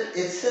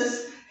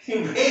says he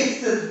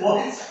raised his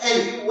voice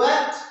and he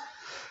wept.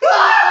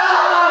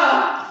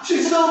 Ah!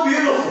 She's so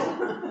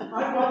beautiful.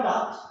 I brought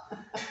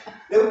up.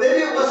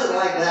 Maybe it wasn't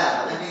like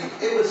that. I mean,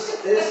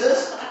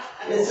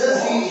 it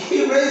says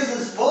he raised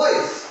his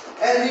voice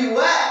and he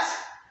wept.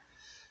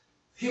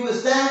 He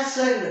was that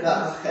excited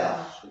about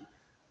Rachel.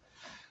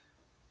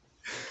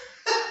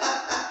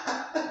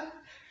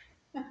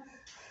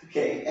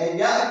 Okay, and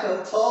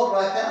Yaakov told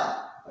Rachel.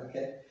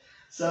 Okay,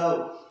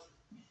 so,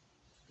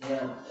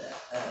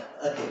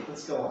 okay,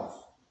 let's go on.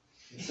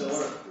 So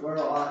we're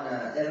on,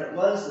 and it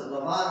was that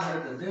Laban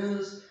heard the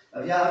news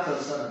of Yaakov,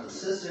 son of his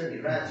sister. He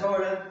ran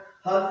toward him,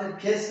 hugged him,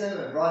 kissed him,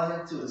 and brought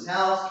him to his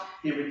house.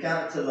 He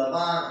recounted to Laban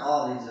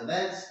all these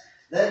events.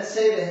 Then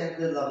say to him,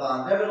 did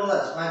Laban,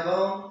 nevertheless, my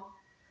bone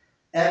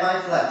and my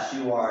flesh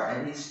you are.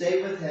 And he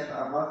stayed with him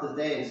a month of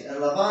days. And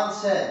Laban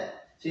said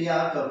to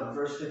Yaakov in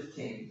verse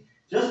 15,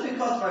 just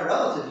because my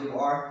relative you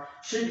are,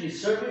 should you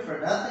serve me for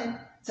nothing?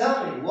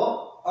 Tell me,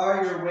 what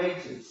are your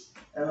wages?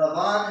 And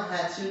Laban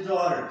had 2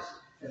 daughters.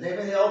 The name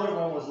of the older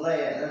one was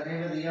Leah, and the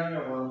name of the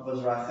younger one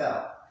was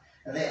Rachel.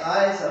 And the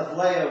eyes of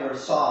Leah were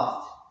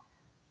soft,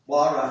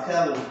 while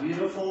Rachel was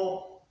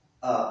beautiful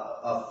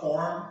of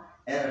form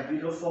and a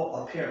beautiful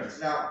appearance.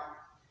 Now,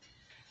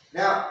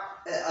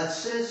 it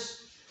says,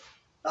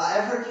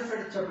 I've heard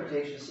different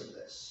interpretations of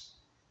this.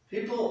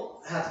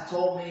 People have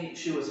told me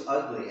she was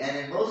ugly, and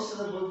in most of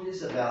the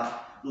movies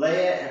about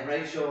Leah and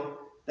Rachel,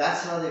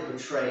 that's how they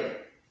portray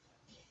it.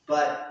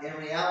 But in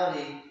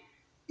reality,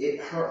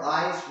 her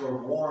eyes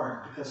were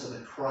worn because of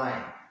the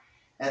crying.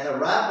 And the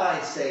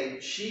rabbis say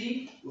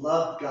she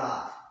loved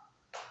God,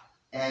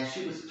 and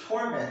she was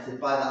tormented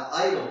by the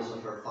idols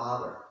of her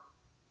father.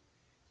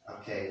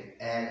 Okay,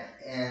 and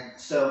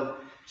so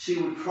she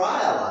would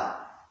cry a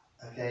lot.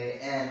 Okay,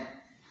 and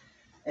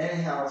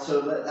anyhow,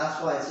 so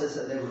that's why it says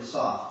that they were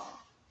soft.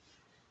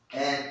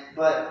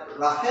 But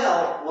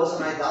Rachel was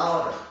an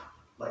idolater,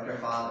 like her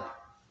father.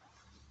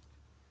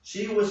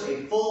 She was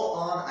a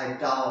full-on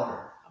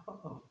idolater.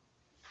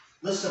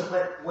 Listen,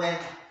 when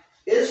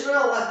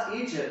Israel left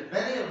Egypt,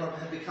 many of them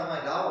had become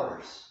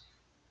idolaters.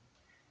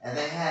 And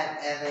they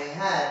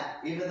had,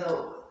 even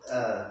though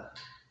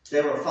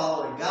they were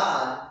following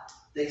God,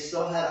 they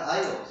still had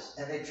idols,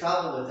 and they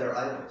traveled with their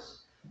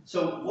idols.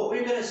 So what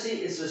we're going to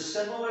see is the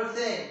similar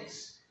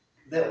things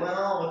that went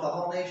on with the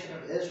whole nation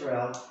of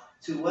Israel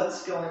to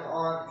what's going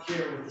on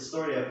here with the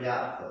story of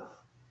Yaakov.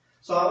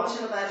 So I want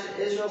you to imagine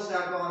Israel's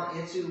now gone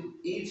into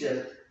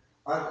Egypt.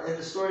 In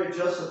the story of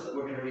Joseph that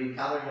we're going to read,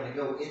 how they're going to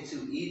go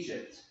into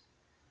Egypt.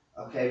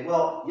 Okay,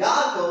 well,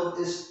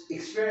 Yaakov is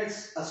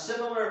experienced a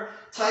similar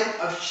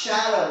type of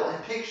shadow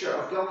and picture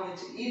of going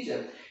into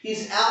Egypt.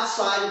 He's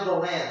outside of the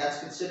land. That's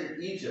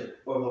considered Egypt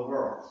or the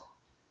world.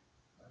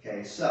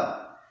 Okay,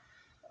 so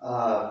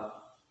then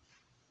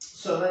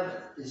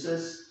it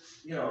says,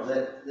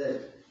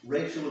 that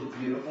Rachel was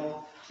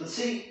beautiful. But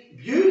see,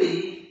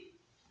 beauty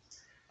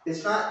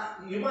is not,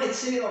 you might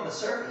see it on the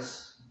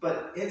surface,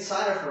 but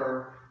inside of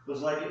her it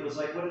was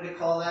like, what did they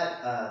call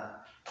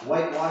that?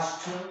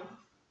 Whitewashed tomb.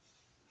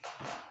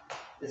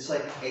 It's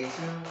like a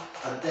tomb,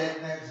 a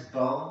dead man's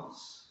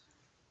bones.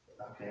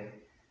 Okay.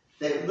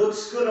 That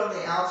looks good on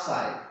the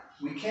outside.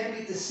 We can't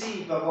be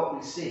deceived by what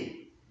we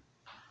see.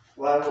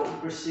 Why what we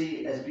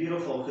perceive as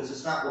beautiful, because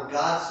it's not what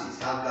God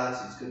sees, how God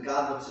sees, because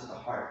God looks at the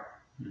heart.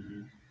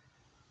 Mm-hmm.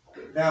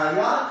 Now,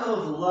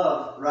 Yaakov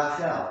loved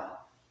Rachel.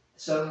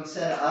 So he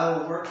said, I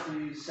will work for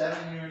you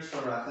 7 years for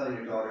Rachel,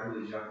 your daughter,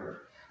 who is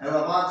younger. And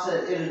Laban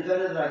said, it is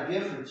better that I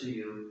give her to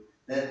you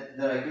than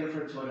that I give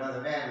her to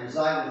another man.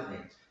 Reside with me.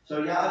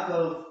 So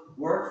Yaakov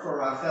worked for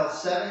Rachel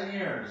 7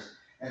 years,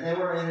 and they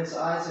were in his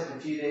eyes like a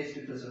few days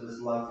because of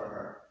his love for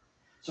her.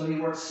 So he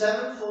worked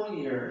 7 full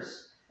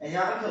years, and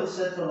Yaakov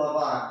said to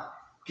Laban,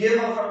 give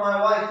her for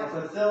my wife, for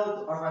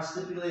fulfilled are my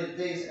stipulated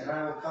days, and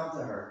I will come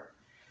to her.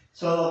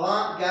 So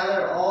Laban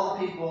gathered all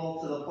the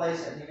people to the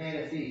place, and he made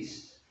a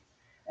feast.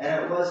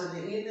 And it was in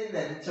the evening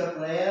that he took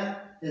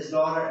Leah, his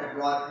daughter, and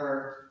brought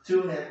her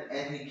to him,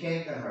 and he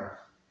came to her.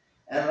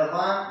 And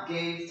Laban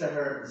gave to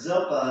her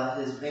Zilpah,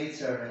 his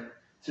maidservant,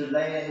 to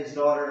Leah, his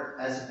daughter,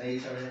 as a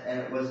maidservant. And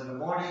it was in the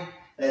morning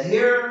that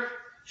here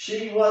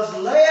she was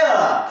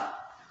Leah.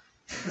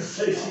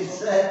 So she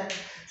said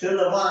to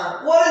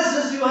Laban, what is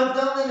this you have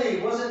done to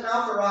me? Was it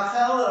not for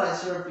Rachel that I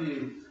served for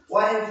you?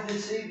 Why have you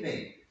deceived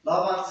me?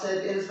 Laban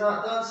said, it is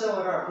not done so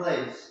in our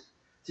place,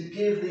 to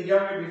give the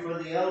younger before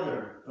the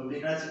elder. It would be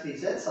nice if he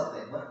said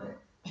something, wouldn't it?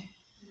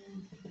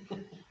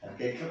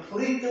 Okay,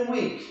 complete the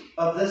week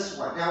of this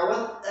one. Now,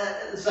 what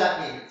does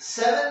that mean?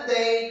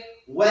 7-day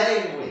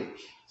wedding week.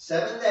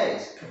 7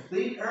 days.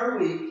 Complete her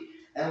week,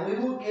 and we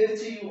will give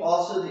to you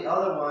also the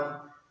other one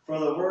for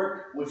the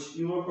work which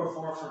you will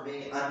perform for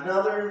me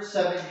another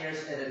 7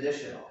 years in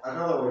addition. In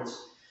other words,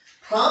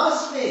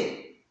 promise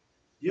me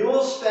you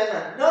will spend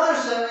another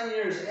 7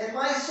 years in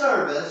my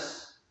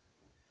service.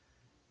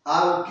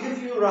 I will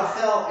give you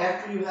Rachel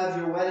after you have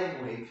your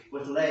wedding week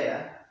with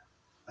Leah.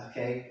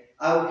 Okay?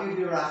 I will give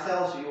you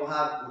Rachel, so you will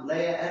have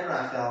Leah and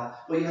Rachel,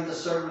 but you have to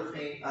serve with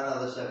me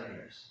another 7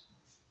 years.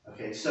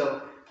 Okay,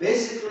 so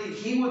basically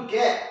he would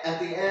get, at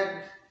the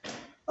end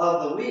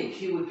of the week,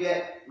 he would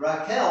get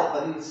Rachel,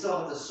 but he would still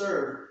have to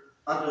serve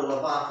under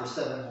Laban for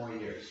 7 more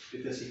years,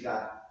 because he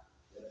got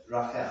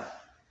Rachel.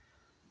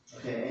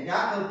 Okay, and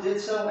Yaakov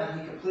did so,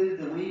 and he completed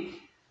the week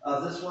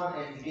of this one,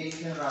 and he gave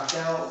him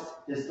Rachel,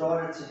 his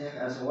daughter, to him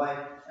as a wife,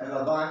 and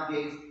Laban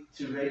gave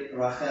to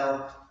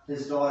Rachel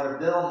his daughter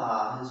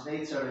Bilhah, his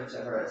maidservant, to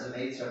her as a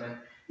maidservant.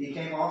 He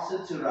came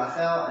also to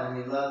Rachel, and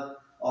he loved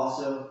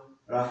also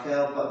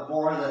Rachel, but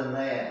more than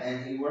Leah,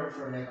 and he worked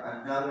for him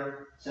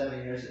another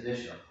 7 years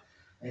additional.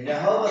 And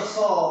Jehovah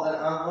saw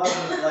that I'm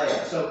loved with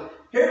Leah. So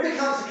here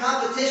becomes a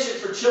competition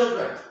for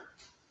children,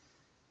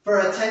 for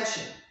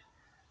attention.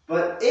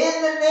 But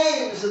in the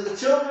names of the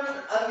children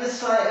of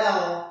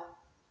Israel,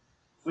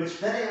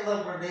 which many of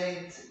them were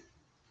named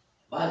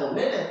by the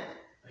women,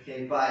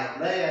 okay, by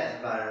Leah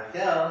and by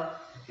Rachel,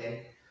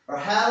 okay, or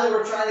how they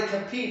were trying to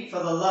compete for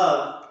the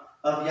love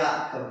of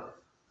Yaakov,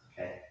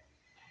 okay.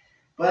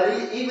 But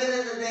even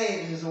in the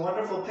names is a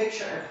wonderful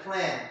picture and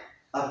plan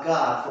of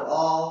God for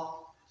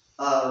all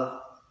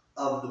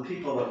of the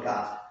people of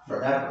God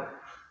forever.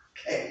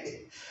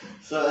 Okay.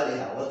 So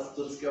anyhow,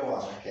 let's go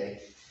on.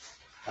 Okay.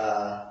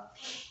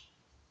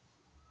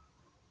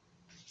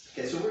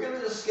 Okay. So we're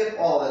gonna just skip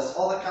all this,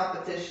 all the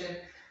competition,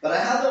 but I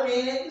have the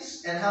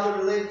meanings and how they're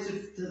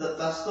related to the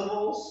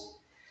festivals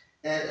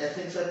and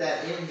things like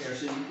that in here,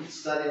 so you can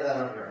study that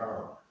on your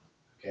own.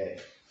 Okay.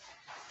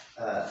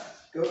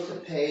 Go to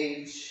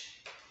page.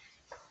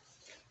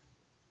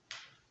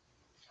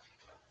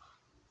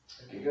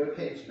 Okay, go to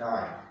page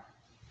 9.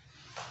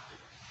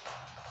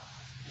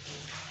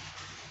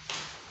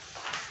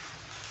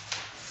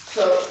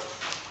 So,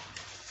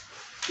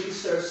 he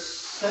served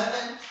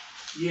 7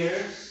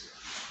 years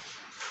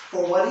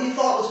for what he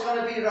thought was going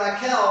to be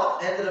Rachel,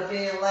 ended up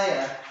being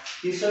Leah.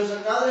 He serves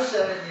another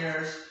 7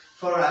 years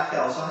for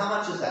Rachel. So how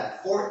much is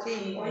that?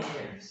 14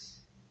 years.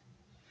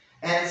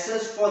 And it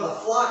says for the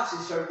flocks he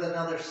served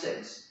another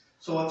 6.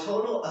 So a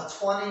total of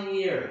 20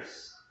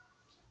 years.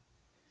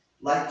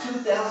 Like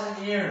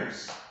 2,000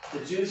 years,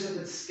 the Jews have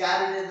been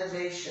scattered in the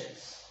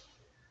nations,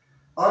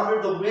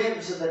 under the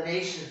whims of the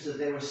nations that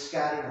they were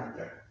scattered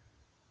under.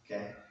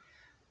 Okay,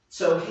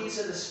 so he's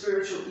in the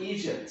spiritual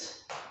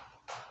Egypt.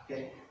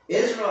 Okay,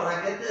 Israel.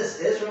 Now get this: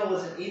 Israel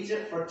was in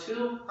Egypt for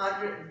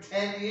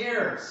 210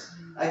 years.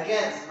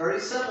 Again, it's very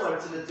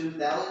similar to the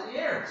 2,000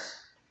 years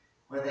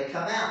when they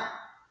come out.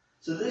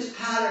 So these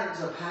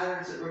patterns are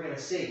patterns that we're going to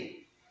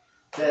see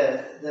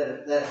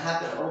that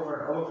happen over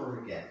and over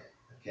again.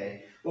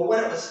 Okay. But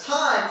when it was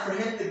time for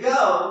him to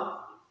go,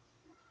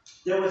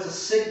 there was a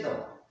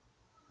signal.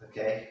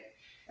 Okay?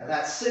 And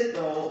that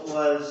signal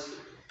was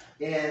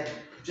in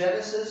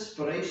Genesis,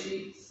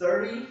 Bereshit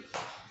 30,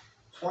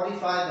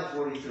 25 to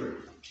 43.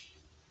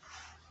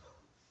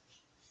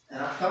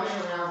 And I'm coming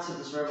around to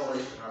this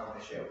revelation I want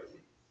to share with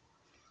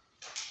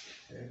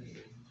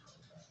you.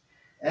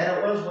 And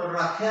it was when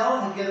Rachel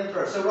had given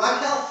birth. So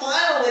Rachel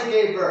finally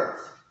gave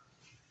birth.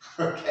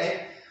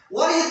 Okay?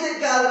 Why do you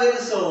think God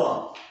waited so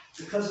long?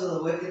 Because of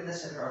the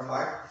wickedness in her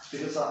heart,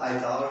 because of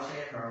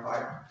idolatry in her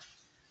heart,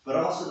 but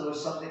also there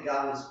was something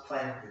God was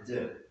planning to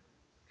do.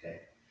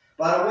 Okay.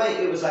 By the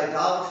way, it was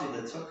idolatry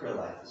that took her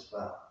life as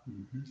well.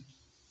 Mm-hmm.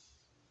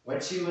 When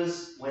she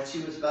was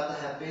about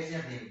to have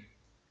Benjamin,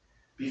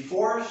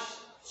 before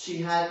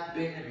she had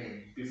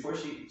Benjamin, before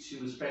she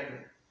was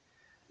pregnant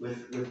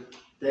with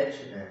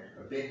Benjamin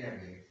or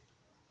Benjamin,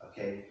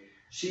 okay,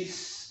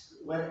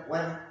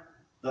 when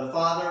the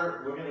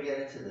father, we're going to get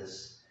into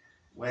this.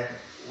 When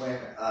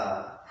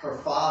her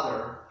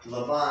father,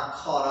 Laban,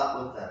 caught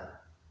up with them,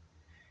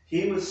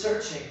 he was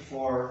searching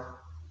for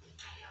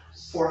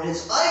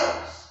his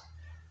idols.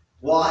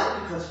 Why?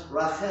 Because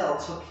Rachel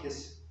took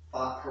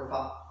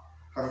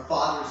her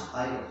father's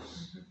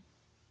idols.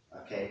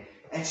 Okay?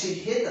 And she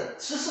hid them.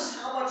 This is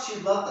how much she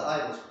loved the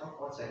idols.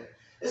 One second.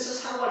 This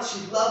is how much she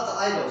loved the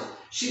idols.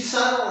 She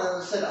sat on them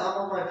and said, I'm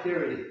on my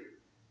period.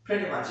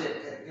 Pretty much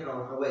it,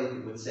 the way he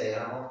would say it,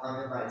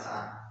 I'm in my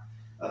time.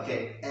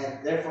 Okay,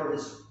 and therefore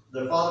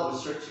their father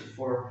was searching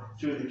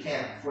through the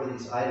camp for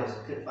these idols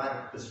and couldn't find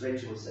them because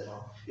Rachel was at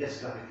home. Yes,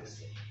 go ahead,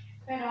 Christine.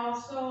 But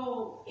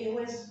also, it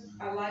was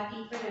a lot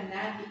deeper than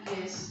that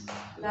because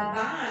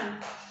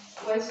Laban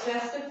was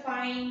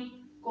justifying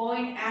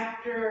going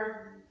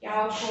after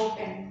Yaakov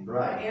and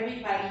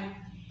everybody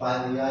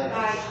by the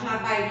idols.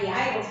 Not by the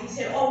idols. He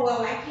said, oh,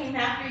 well, I came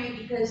after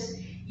you because,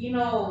 you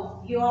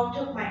all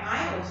took my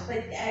idols.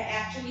 But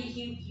actually,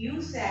 he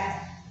used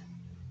that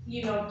to...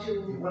 He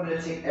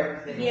wanted to take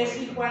everything away. Yes,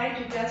 he wanted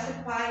to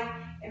justify,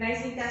 and I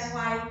think that's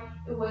why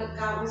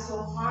God was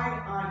so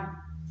hard on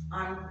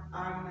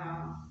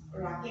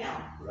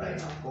Raquel.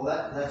 Right. Well,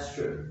 that's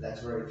true.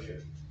 That's very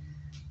true.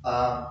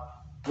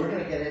 We're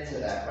going to get into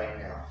that right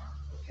now.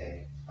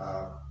 Okay.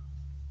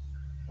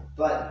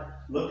 But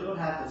look at what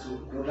happens.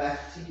 We'll go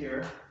back to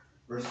here,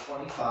 verse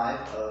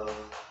 25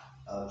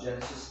 of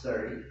Genesis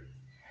 30.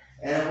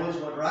 And it was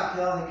when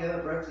Raquel had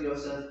given birth to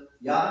Joseph,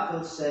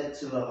 Yaakov said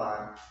to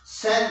Laban,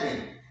 send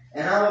me,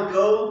 and I will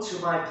go to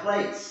my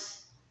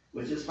place,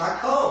 which is my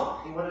home.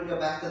 He wanted to go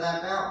back to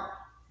that mountain.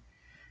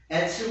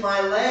 And to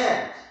my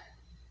land.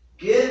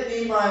 Give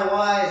me my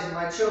wives and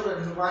my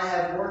children whom I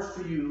have worked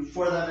for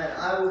them, and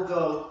I will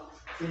go,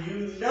 for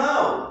you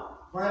know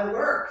my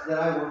work that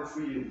I work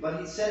for you. But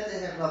he said to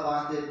him,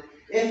 Laban did,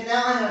 if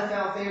now I have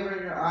found favor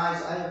in your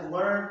eyes, I have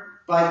learned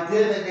by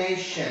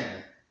divination,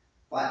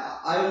 by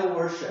idol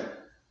worship,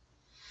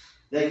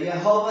 that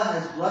Jehovah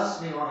has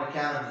blessed me on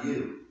account of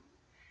you.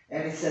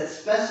 And he said,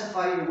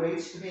 specify your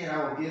wage to me, and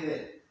I will give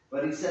it.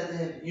 But he said to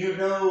him, you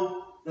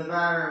know the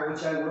manner in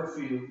which I work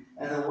for you,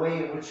 and the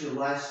way in which your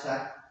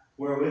livestock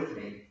were with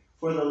me.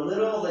 For the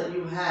little that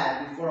you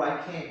had before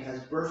I came has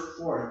burst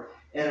forth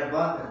in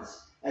abundance,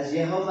 as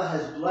Jehovah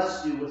has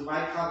blessed you with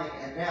my coming.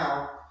 And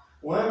now,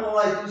 when will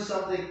I do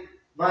something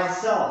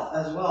myself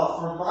as well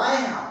for my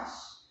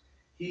house?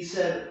 he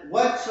said,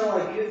 what shall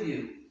I give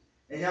you?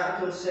 And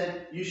Yaakov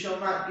said, you shall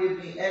not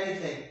give me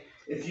anything.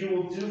 If you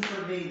will do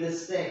for me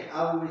this thing,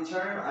 I will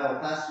return, I will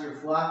pass through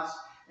your flocks,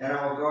 and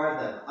I will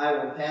guard them. I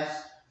will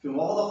pass through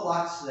all the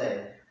flocks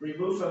today.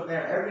 Remove from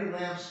there every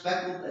lamb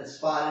speckled and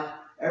spotted,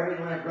 every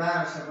lamb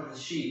brownish among the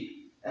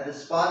sheep, and the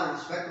spotted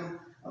and speckled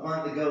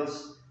among the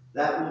goats.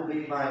 That will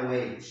be my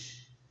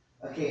wage.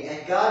 Okay,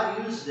 and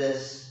God used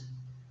this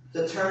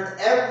to turn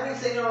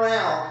everything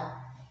around,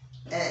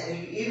 and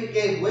he even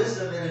gave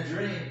wisdom in a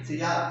dream to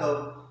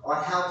Yaakov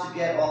on how to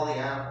get all the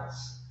animals,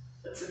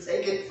 to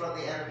take it from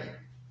the enemy.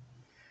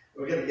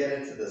 We're going to get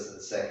into this in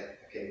a second,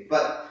 okay?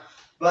 But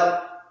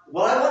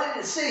what I want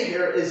you to see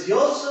here is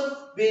Joseph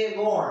being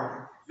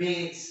born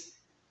means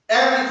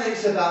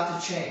everything's about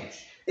to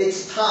change.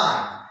 It's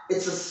time.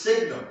 It's a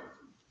signal,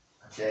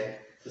 okay?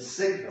 The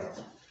signal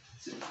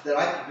that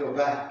I can go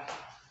back.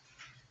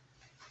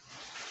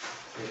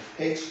 Okay,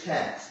 page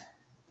 10.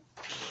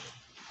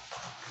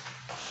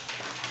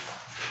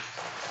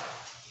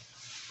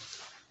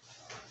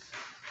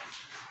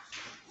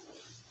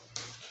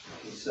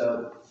 Okay,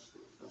 so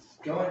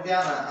going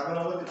down, I'm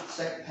going to look at the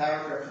second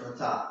paragraph from the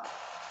top.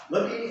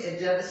 Looking in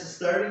Genesis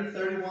 30,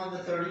 31 to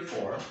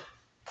 34,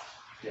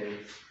 okay,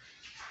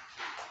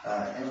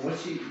 in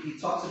which he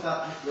talks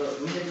about,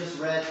 we had just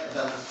read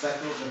about the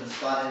speckled and the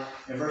spotted.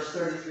 In verse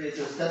 33, it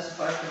says,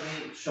 testify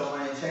for me, show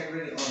my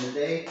integrity on the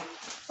day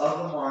of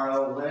the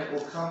morrow, when it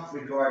will come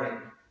regarding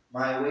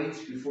my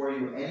weights before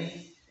you,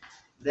 any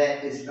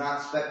that is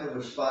not speckled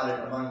or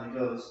spotted among the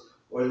goats,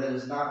 or that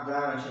is not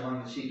brownish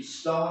among the sheep,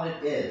 stone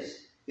it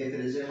is, if it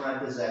is in my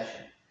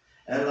possession.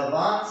 And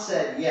Laban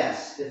said,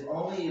 yes, if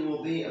only it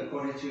will be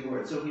according to your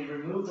word. So he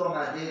removed on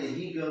that day the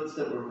he-goats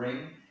that were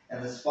ringed,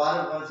 and the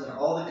spotted ones, and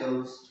all the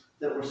goats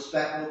that were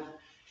speckled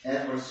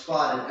and were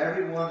spotted,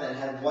 every one that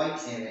had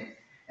white in it,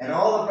 and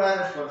all the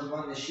brownish ones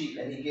among the sheep.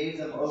 And he gave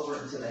them over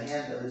into the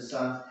hand of his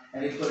sons.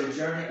 And he put a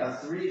journey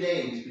of 3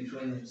 days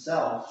between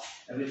himself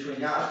and between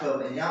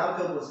Yaakov. And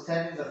Yaakov was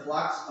tending the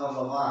flocks of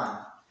Laban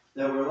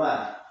that were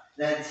left.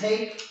 Then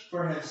take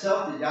for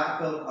himself to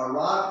Yaakov a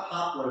rod of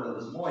poplar that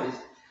was moist,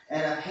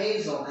 and of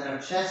hazel, and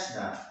of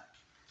chestnut.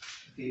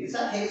 Okay, is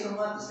that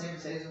hazelnut the same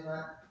as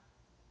hazelnut?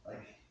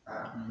 Like,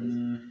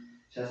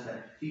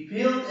 chestnut. He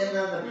peeled in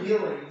them the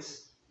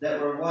peelings that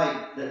were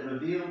white, that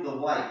revealed the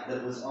white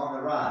that was on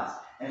the rods.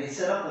 And he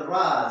set up the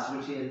rods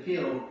which he had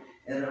peeled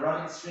in the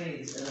running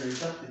streams in the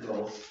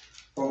receptacles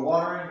for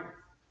watering,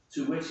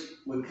 to which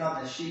would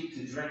come the sheep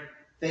to drink,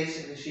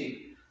 facing the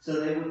sheep.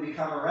 So they would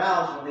become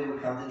aroused when they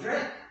would come to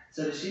drink.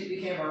 So the sheep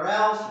became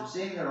aroused from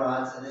seeing the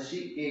rods, and the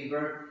sheep gave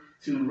birth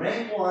to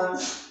ringed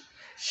ones,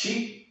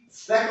 sheep,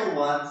 speckled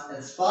ones,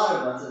 and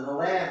spotted ones, and the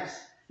lambs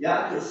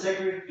Yaakov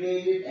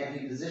segregated, and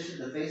he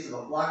positioned the face of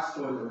the flocks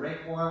toward the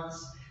ringed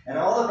ones, and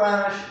all the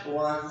brownish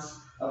ones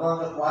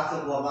among the flocks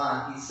of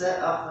Laban. He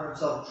set up for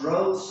himself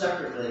droves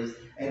separately,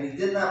 and he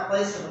did not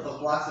place them with the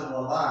flocks of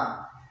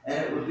Laban.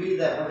 And it would be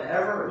that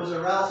whenever it was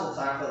arousal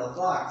time for the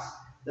flocks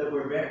that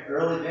were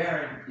early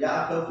bearing,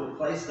 Yaakov would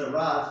place the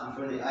rods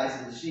before the eyes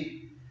of the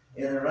sheep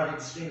in the running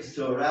streams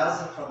to arouse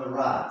them from the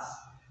rods.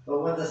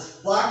 But when the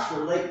flocks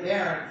were late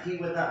bearing, he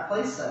would not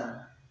place them.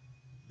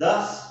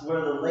 Thus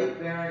were the late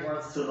bearing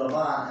ones to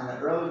Laban, and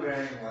the early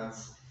bearing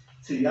ones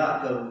to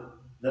Yaakov.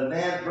 The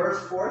man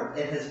burst forth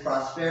in his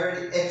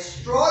prosperity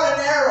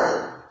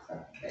extraordinarily.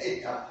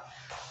 Okay.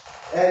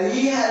 And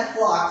he had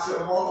flocks that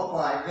were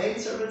multiplied,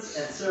 maidservants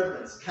and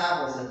servants,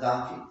 camels and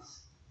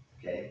donkeys.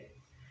 Okay.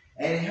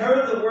 And he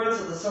heard the words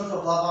of the sons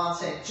of Laban,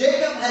 saying,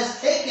 Jacob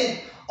has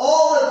taken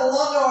all that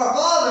belonged to our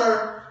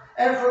father,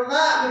 and from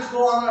that which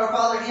belonged to our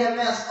father he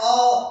amassed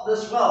all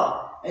this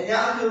wealth. And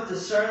Yaakov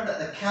discerned that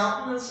the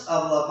countenance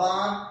of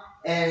Laban,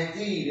 and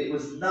indeed it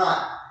was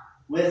not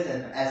with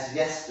him as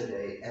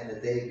yesterday and the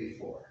day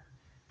before.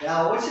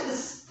 Now I want you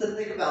to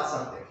think about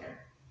something here.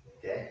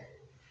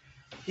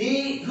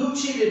 Okay? Who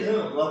cheated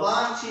whom?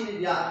 Laban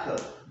cheated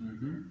Yaakov.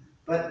 Mm-hmm.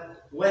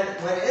 But when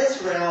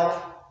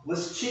Israel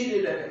was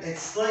cheated and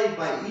enslaved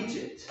by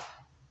Egypt,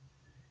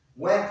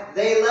 when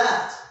they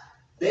left,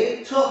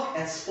 they took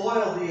and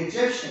spoiled the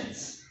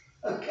Egyptians.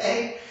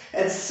 Okay?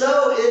 And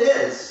so it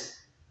is.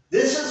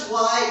 This is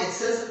why it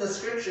says in the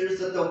scriptures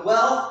that the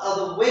wealth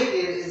of the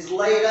wicked is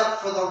laid up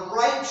for the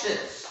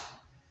righteous.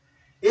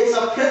 It's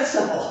a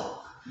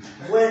principle.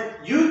 When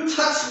you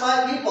touch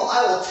my people,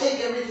 I will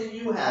take everything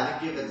you have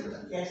and give it to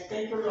them. Yes,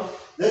 take a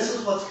look. This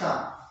is what's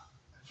come.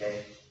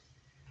 Okay?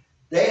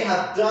 They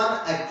have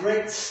done a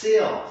great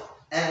steal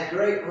and a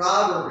great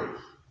robbery.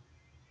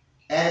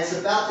 And it's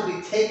about to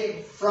be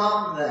taken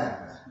from them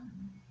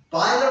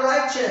by the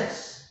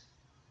righteous,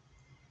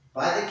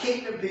 by the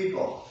kingdom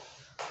people.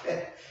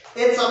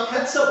 It's a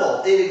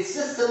principle. It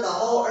exists in the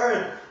whole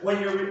earth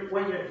when you're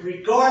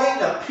regarding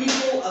the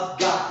people of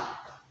God.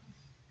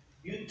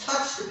 You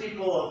touch the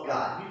people of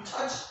God. You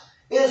touch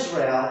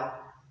Israel,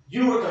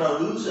 you are going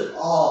to lose it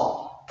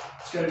all.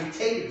 It's going to be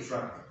taken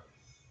from you.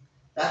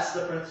 That's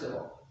the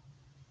principle.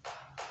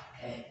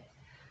 Okay.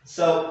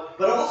 So,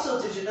 but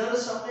also, did you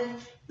notice something?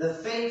 The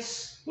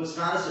face was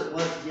not as it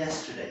was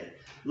yesterday.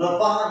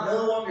 Laban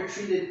no longer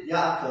treated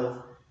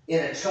Yaakov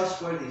in a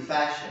trustworthy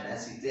fashion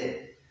as he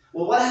did.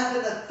 Well, what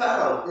happened to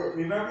Pharaoh?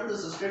 Remember the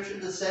description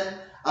that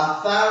said,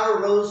 a Pharaoh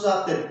rose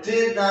up that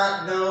did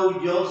not know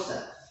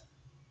Joseph.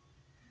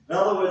 In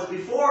other words,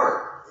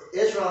 before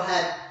Israel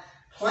had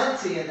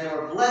plenty and they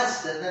were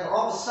blessed, and then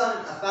all of a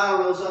sudden a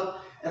Pharaoh rose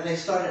up and they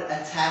started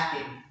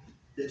attacking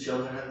the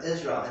children of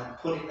Israel and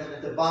putting them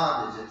into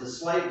bondage, into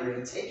slavery,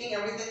 and taking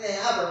everything they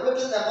have and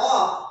ripping them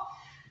off.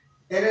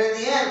 And in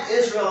the end,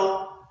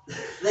 Israel,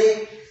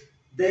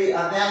 they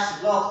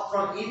amassed wealth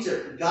from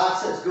Egypt. God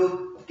says,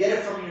 go get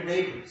it from your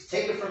neighbors.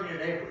 Take it from your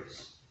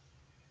neighbors.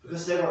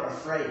 Because they were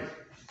afraid,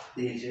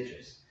 the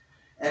Egyptians.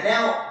 And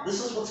now,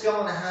 this is what's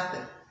going to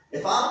happen.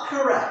 If I'm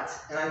correct,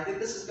 and I think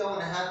this is going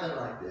to happen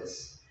like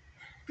this,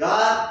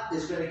 God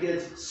is going to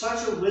give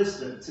such a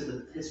wisdom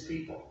to his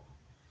people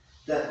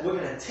that we're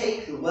going to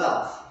take the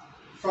wealth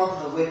from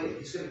the wicked.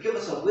 He's going to give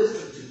us a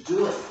wisdom to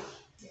do it.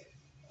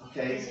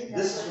 Okay? Isn't that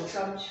this is what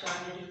Trump's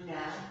trying to do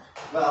now?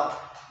 Well,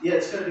 yeah,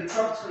 it's going to be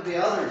Trump, it's going to be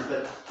others,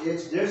 but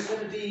there's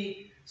going to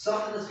be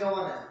something that's going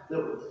on,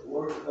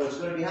 it's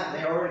going to be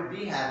happening, may already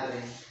be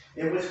happening,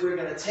 in which we're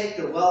going to take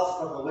the wealth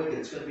from the wicked.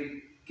 It's going to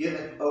be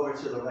given over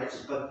to the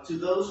righteous, but to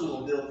those who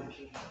will build the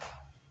kingdom.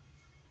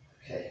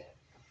 Okay.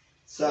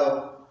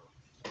 So,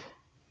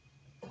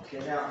 okay,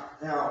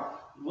 now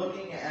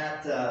looking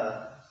at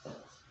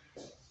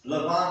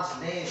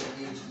Laban's name, it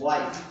means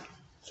white.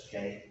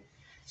 Okay.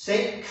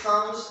 Satan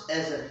comes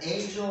as an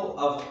angel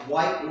of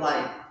white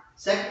light.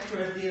 2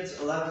 Corinthians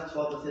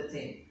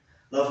 11:12-15.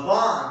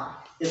 Laban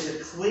is a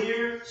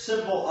clear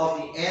symbol of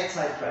the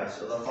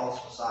Antichrist, or the false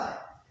Messiah.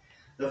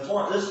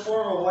 This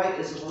form of white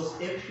is the most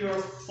impure,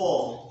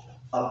 full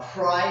of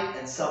pride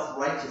and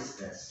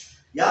self-righteousness.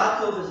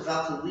 Yaakov is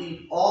about to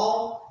lead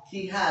all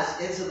he has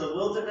into the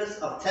wilderness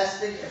of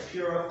testing and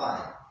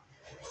purifying.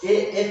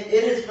 If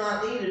it is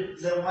not needed,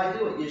 then why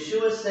do it?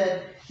 Yeshua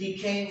said he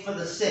came for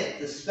the sick,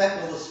 the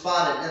speckled, the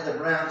spotted, and the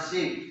brown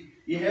sheep.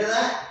 You hear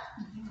that?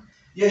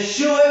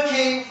 Yeshua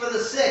came for the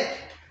sick,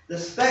 the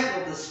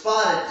speckled, the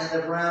spotted, and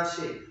the brown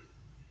sheep.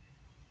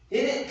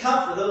 He didn't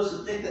come for those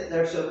who think that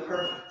they're so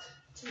perfect.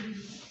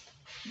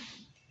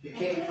 He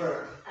came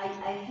for...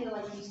 I feel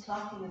like he's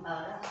talking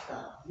about us,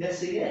 though.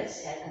 Yes, he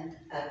is. And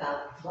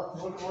about what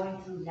we're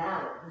going through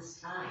now at this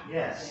time.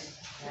 Yes.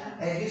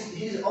 Yeah. And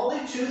he's only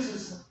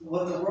chooses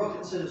what the world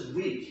considers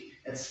weak,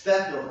 and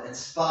speckled, and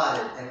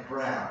spotted, and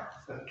brown.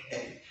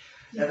 Okay.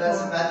 And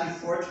that's in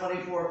Matthew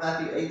 4:24,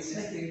 Matthew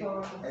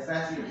 8:16, and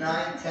Matthew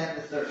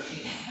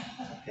 9:10-13.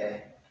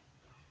 Okay.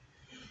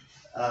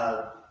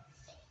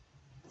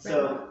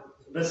 So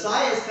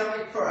Messiah is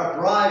coming for a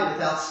bride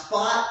without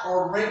spot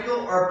or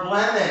wrinkle or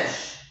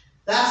blemish.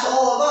 That's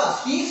all of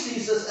us. He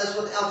sees us as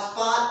without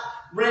spot,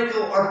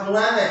 wrinkle, or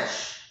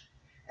blemish.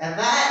 And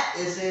that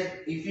is in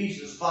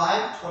Ephesians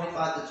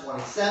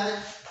 5:25-27,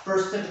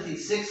 1 Timothy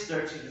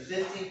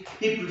 6:13-15,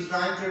 Hebrews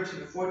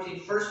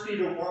 9:13-14, 1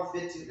 Peter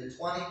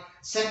 1:15-20,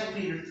 2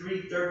 Peter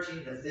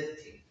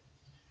 3:13-15.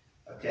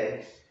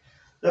 Okay?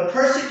 The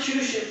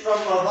persecution from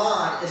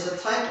Laban is a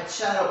type and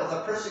shadow of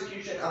the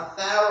persecution of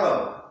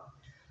Pharaoh.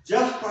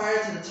 Just prior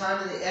to the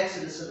time of the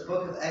Exodus, in the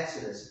book of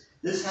Exodus,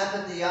 this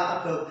happened to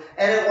Yaakov,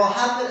 and it will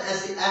happen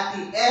at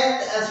the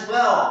end as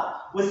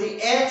well, with the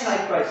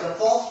Antichrist, the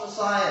false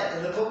Messiah,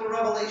 in the book of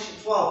Revelation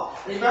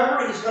 12.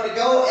 Remember, he's going to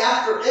go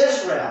after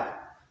Israel,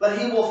 but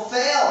he will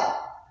fail.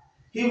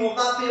 He will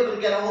not be able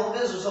to get a hold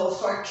of Israel, so he'll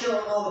start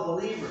killing all the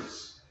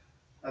believers.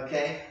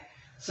 Okay?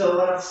 So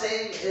what I'm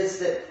saying is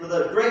that for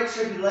the Great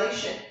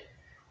Tribulation,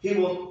 he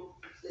won't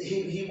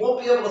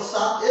be able to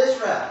stop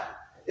Israel.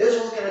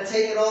 Israel's going to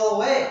take it all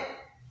away.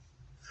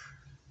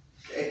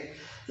 Okay?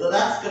 So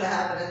that's going to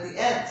happen at the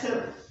end,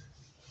 too.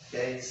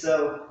 Okay?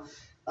 So,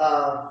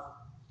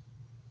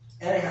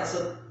 anyhow,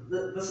 so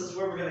this is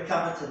where we're going to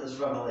come into this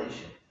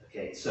revelation.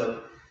 Okay?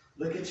 So,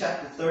 look at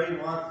chapter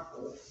 31,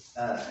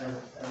 and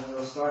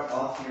we'll start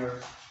off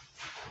here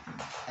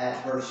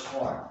at verse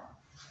 1.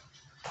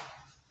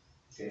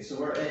 Okay, so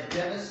we're in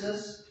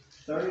Genesis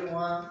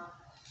 31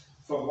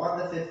 from 1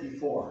 to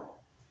 54.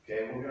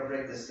 Okay, we're going to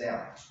break this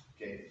down.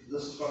 Okay,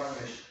 this is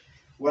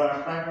what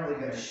I'm primarily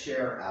going to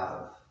share out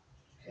of.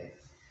 Okay,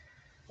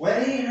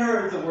 when he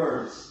heard the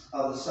words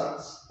of the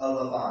sons of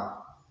Laban,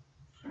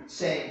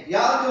 saying,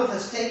 Yaakov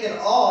has taken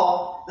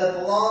all that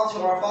belonged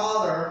to our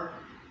father,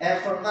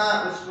 and from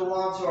that which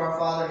belonged to our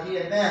father he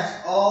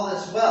amassed all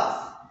this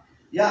wealth.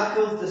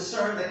 Yaakov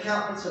discerned the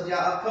countenance of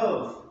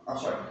Yaakov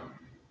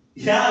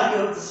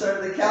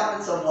discerned the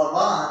countenance of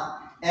Laban,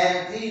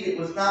 and indeed it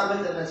was not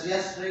with him as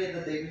yesterday and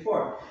the day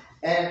before.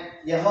 And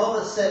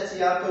Jehovah said to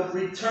Yaakov,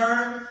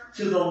 return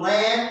to the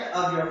land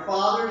of your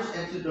fathers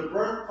and to the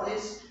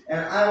birthplace, and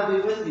I will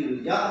be with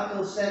you.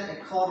 Yaakov sent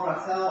and called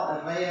Rachel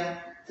and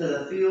Leah to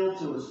the field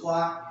to his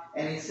flock,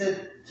 and he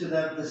said to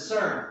them,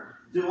 discern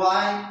do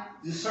I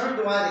the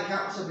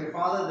countenance of your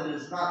father, that it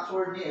is not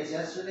toward me as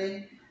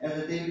yesterday and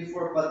the day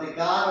before, but the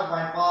God of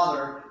my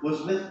father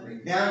was with me.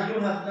 Now you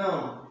have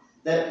known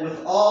that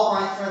with all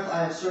my strength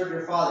I have served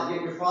your father,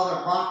 yet your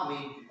father mocked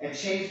me and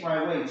changed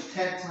my wage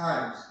 10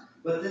 times,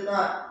 but did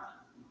not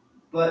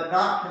but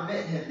not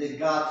permit him, did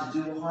God,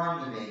 to do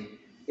harm to me.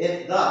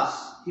 If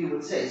thus he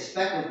would say,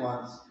 speckled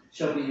ones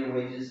shall be your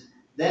wages,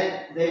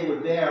 then they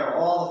would bear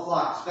all the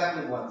flock,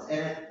 speckled ones.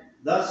 And if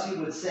thus he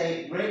would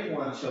say, ringed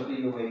ones shall be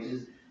your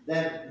wages,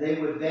 then they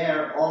would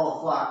bear all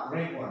the flock,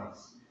 ringed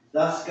ones.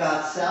 Thus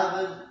God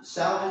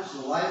salvaged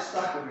the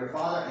livestock of your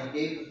father and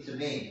gave them to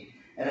me.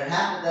 And it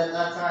happened at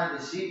that time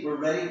the sheep were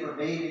ready for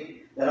mating,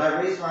 that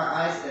I raised my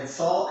eyes and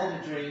saw in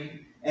a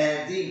dream,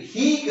 and indeed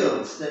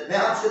he-goats that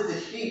mounted the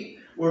sheep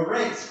were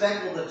ringed,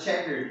 speckled, and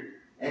checkered.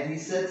 And he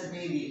said to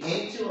me, the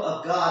angel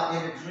of God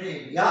in a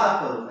dream,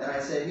 Yaakov. And I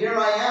said, here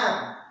I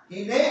am.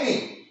 He named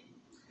me.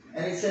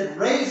 And he said,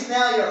 raise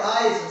now your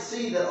eyes and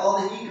see that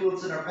all the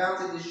he-goats that are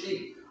mounting the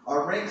sheep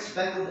are ringed,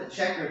 speckled, and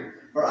checkered.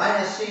 For I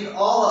have seen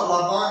all that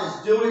Laban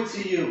is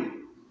doing to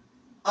you.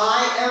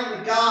 I am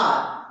the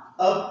God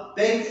of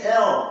Beit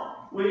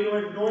El, where you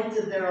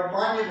anointed there a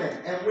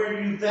monument, and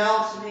where you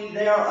vowed to me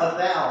there a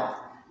vow.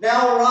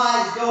 Now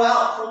arise, go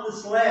out from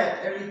this land,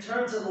 and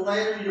return to the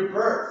land of your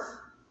birth.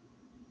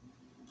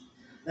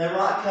 Then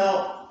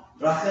Rachel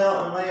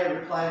and Leah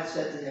replied and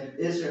said to him,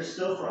 is there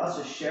still for us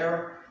a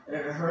share and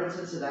an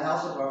inheritance in the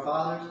house of our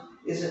fathers?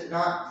 Is it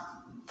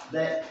not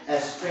that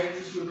as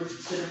strangers we were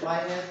considered by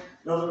him?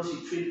 In other words,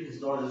 he treated his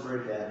daughters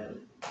very badly,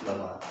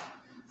 Laban.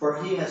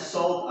 For he has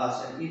sold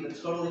us and even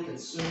totally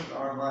consumed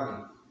our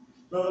money.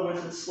 In other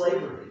words, it's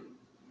slavery.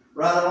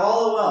 Rather,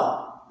 all the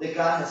wealth that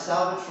God has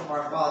salvaged from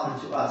our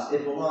father to us,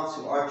 it belongs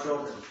to our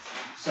children.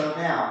 So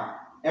now,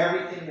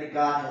 everything that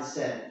God has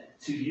said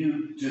to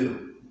you,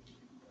 do.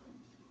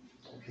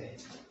 Okay.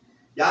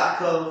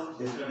 Yaakov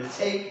is going to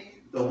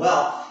take the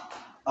wealth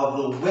of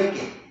the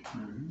wicked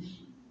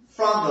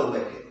from the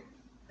wicked.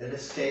 In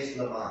this case,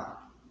 Laban.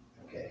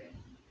 Okay.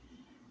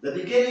 The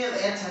beginning of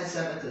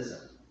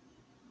anti-Semitism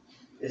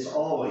is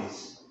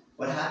always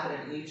what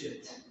happened in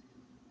Egypt.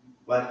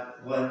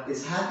 What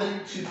is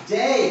happening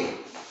today.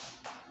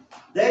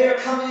 They are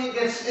coming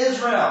against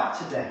Israel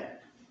today.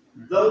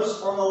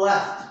 Those on the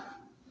left.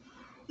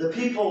 The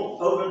people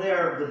over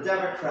there, the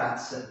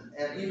Democrats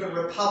and even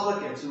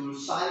Republicans who are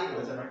siding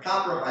with them and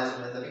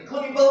compromising with them,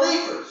 including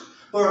believers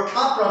who are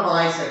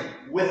compromising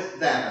with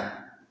them.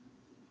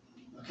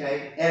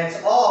 Okay? And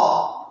it's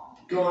all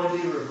going to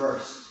be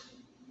reversed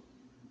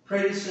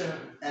pretty soon.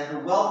 And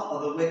the wealth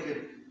of the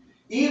wicked,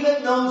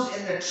 even those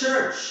in the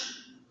church,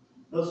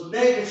 those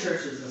mega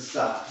churches and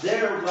stuff,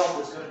 their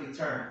wealth is going to be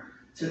turned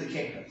to the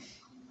kingdom.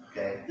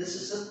 Okay? This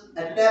is just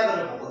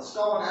inevitable. It's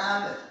going to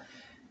happen.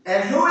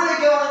 And who are they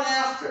going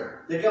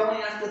after? They're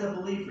going after the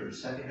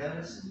believers. Have you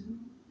noticed?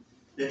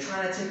 They're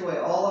trying to take away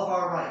all of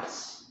our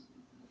rights.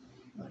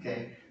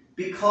 Okay?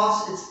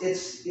 Because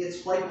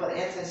it's like what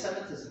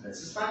anti-Semitism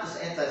is. It's not just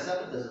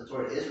anti-Semitism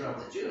toward Israel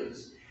and the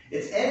Jews.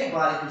 It's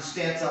anybody who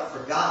stands up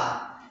for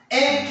God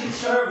and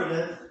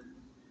conservative.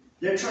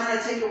 They're trying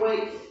to take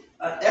away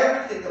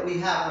everything that we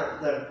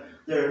have.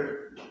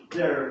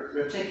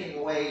 They're taking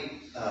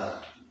away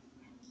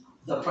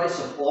the price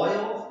of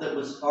oil that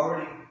was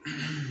already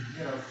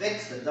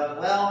fixed and done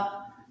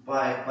well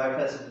by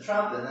President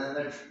Trump, and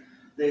then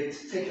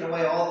they've taken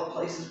away all the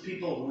places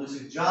people are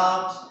losing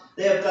jobs.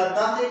 They have done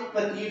nothing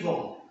but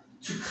evil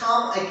to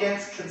come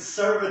against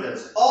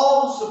conservatives,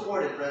 all who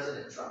supported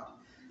President Trump.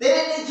 They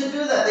didn't need to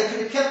do that. They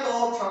could have kept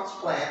all Trump's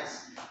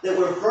plans that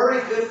were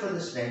very good for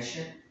this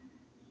nation.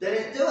 They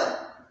didn't do it.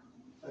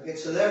 Okay,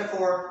 so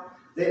therefore,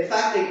 in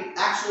fact, they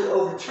actually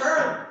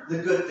overturned the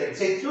good things.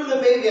 They threw the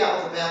baby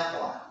out with the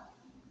bathwater.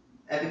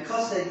 And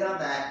because they've done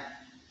that,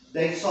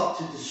 they sought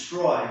to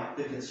destroy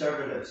the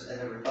conservatives and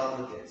the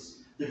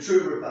Republicans, the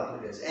true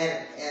Republicans,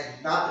 and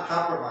not the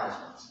compromised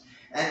ones.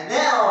 And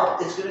now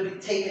it's going to be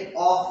taken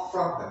off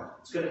from them.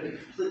 It's going to be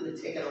completely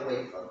taken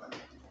away from them.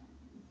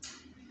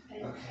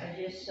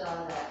 I just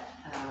saw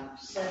that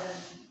 7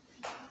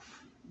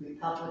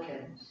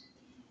 Republicans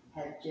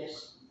had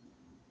just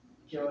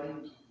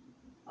joined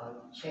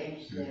or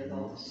changed their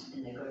votes,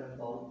 and they're going to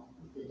vote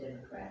with the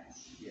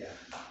Democrats. Yeah.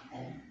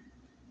 And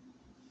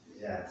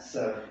yeah.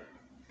 So,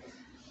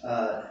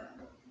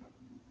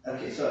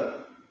 okay.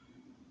 So,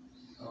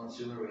 let's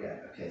see where we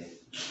at. Okay.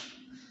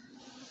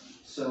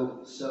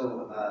 So,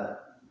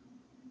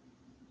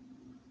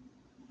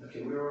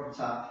 okay, we were on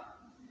top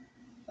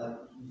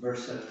of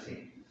verse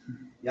 17.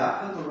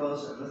 Yaakov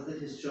arose and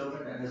lifted his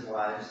children and his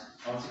wives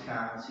onto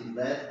camels. He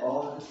led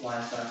all of his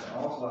livestock and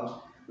all his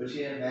wealth, which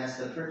he had amassed,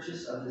 the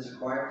purchase of his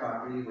acquired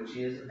property, which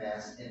he has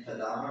amassed in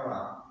Padan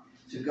Aram,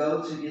 to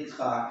go to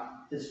Yitzchak,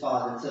 his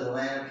father, to the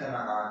land of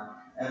Canaan.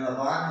 And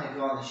Laban had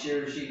gone to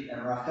shear sheep,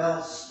 and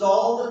Rachel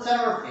stole the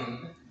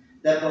teraphim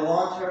that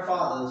belonged to her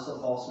father, those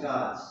false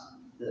gods,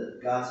 the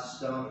gods of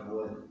stone and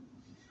wood.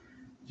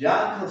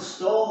 Yaakov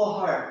stole the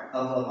heart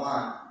of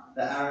Laban,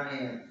 the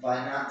Aramean,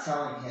 by not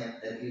telling him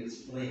that he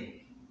was fleeing.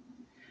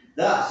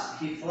 Thus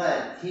he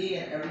fled, he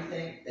and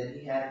everything that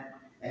he had,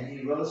 and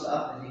he rose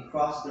up and he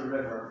crossed the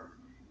river,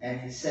 and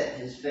he set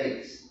his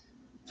face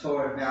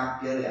toward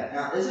Mount Gilead.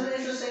 Now, isn't it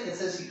interesting? It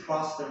says he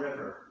crossed the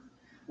river.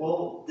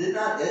 Well, did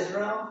not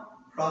Israel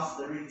cross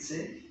the Red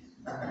Sea?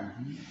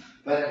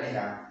 But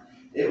anyhow,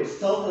 It was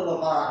told to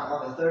Laban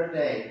on the third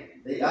day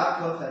that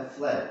Yaakov had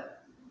fled.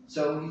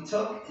 So he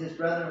took his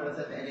brethren with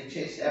him, and he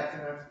chased after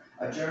him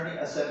a journey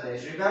of 7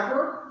 days.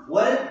 Remember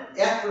what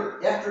after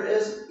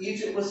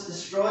Egypt was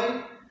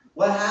destroyed?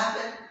 What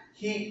happened?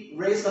 He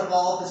raised up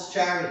all of his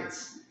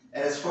chariots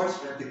and his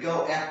horsemen to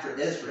go after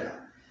Israel.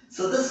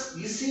 So this,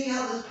 you see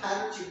how this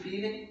pattern's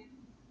repeating?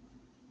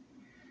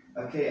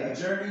 Okay, a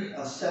journey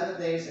of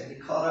 7 days, and he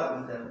caught up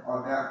with them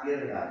on Mount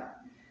Gilead.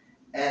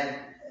 And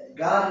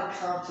God had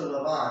come to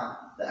Laban,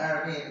 the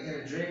Aramean,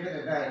 in a dream in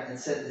the night, and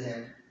said to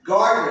him,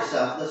 guard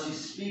yourself, lest you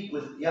speak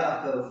with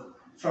Yaakov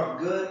from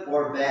good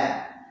or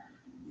bad.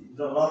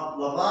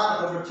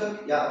 Laban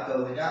overtook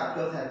Yaakov, and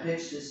Yaakov had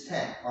pitched his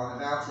tent on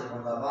the mountain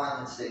when Laban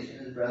had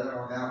stationed his brethren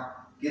on Mount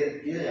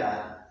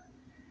Gilead.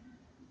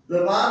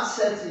 Laban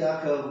said to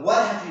Yaakov,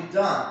 what have you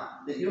done,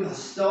 that you have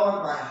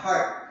stolen my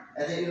heart,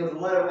 and that you have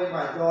led away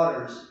my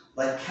daughters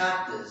like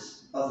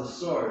captives of the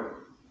sword?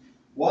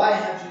 Why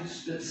have you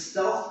been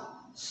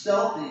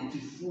stealthy to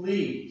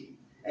flee,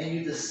 and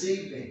you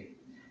deceived me?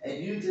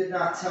 And you did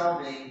not tell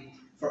me,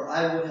 for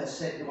I would have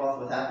sent you off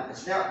with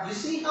happiness. Now, you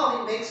see how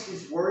he makes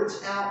these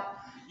words out?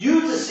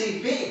 You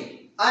deceived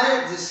me. I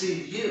didn't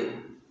deceive you.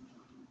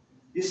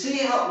 You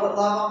see what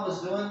Laban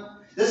was doing?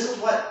 This is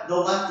what the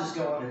left is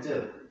going to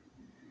do.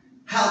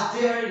 How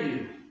dare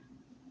you?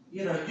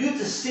 You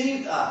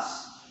deceived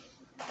us.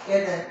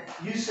 And then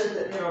you said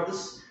that,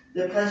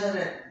 the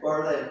president,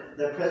 or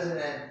the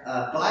president,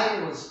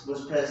 Biden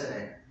was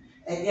president.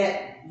 And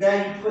yet, now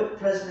you put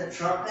President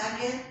Trump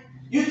back in?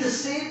 You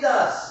deceived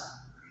us.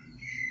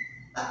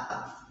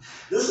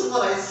 This is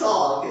what I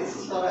saw. Okay, this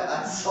is what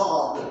I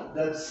saw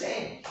them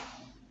saying.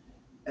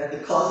 And the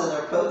cause of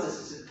their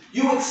protest is,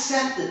 you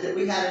accepted that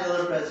we had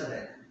another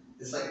president.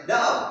 It's like,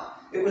 no,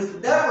 it was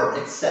never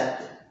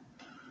accepted.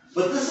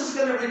 But this is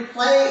going to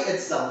replay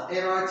itself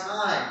in our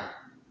time.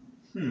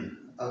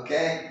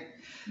 Okay?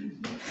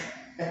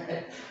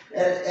 and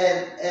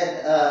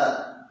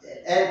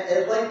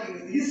like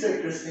you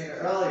said, Christina,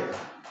 earlier,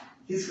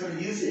 he's going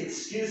to use the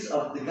excuse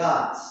of the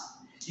gods.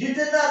 You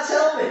did not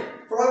tell me,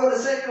 for I would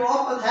have sent you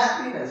off with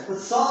happiness,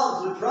 with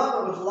songs, with drum,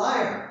 and with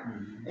lyre.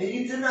 And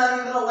you did not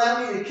even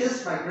allow me to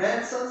kiss my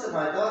grandsons and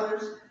my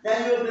daughters.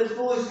 Now you have been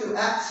foolish to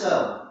act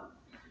so.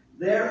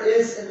 There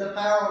is in the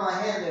power of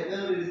my hand the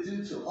ability to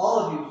do to all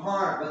of you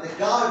harm. But the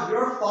God of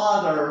your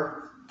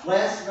father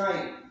last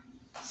night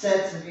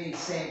said to me,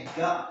 saying,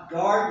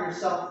 guard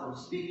yourself from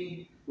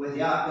speaking with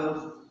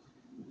Yaakov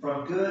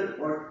from good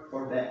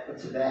or bad, or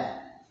to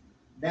bad.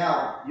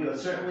 Now you have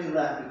certainly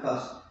left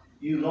because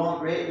you long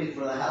greatly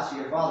for the house of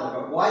your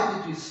father. But why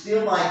did you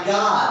steal my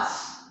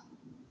gods?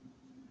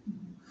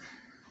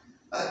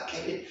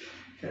 Okay.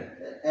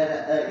 And,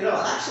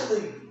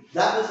 actually,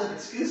 that was an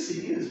excuse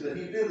he used, but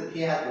he knew that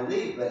he had to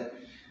leave. But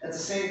at the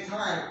same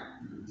time,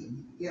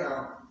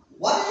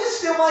 why did you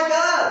steal my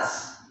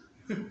gods?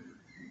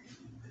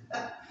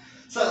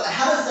 So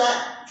how does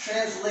that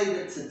translate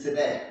into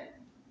today?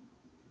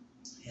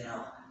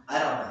 I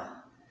don't know.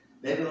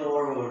 Maybe the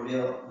Lord will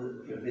reveal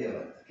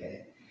it,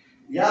 okay?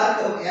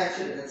 Yaakov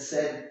answered and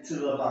said to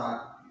Laban,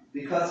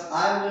 because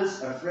I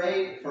was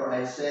afraid, for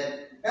I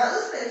said... Now,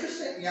 isn't it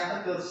interesting?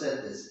 Yaakov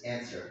said this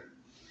answer.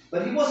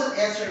 But he wasn't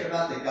answering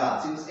about the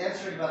gods. He was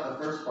answering about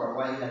the first part,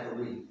 why he had to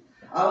leave.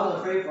 I was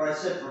afraid, for I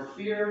said, for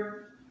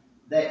fear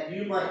that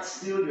you might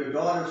steal your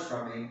daughters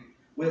from me.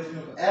 With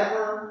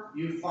whomever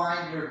you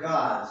find your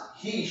gods,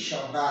 he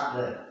shall not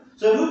live.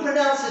 So who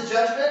pronounced the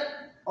judgment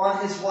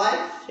on his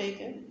wife?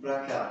 Jacob.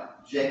 Rachel.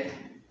 Jacob.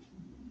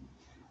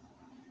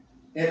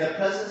 In the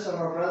presence of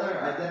our brethren,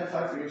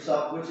 identify for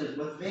yourself which is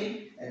with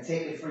me, and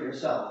take it for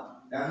yourself.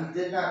 Now he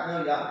did not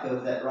know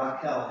Yaakov that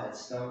Rachel had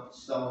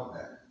stolen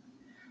them.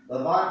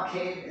 Laban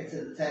came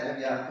into the tent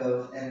of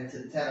Yaakov, and into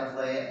the tent of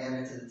Leah, and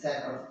into the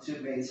tent of the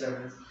two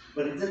maidservants,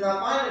 but he did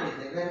not find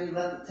anything. Then he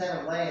left the tent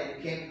of Leah,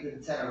 and he came to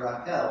the tent of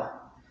Rachel.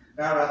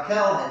 Now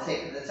Rachel had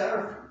taken the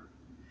teraphim,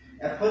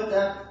 and put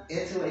them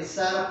into a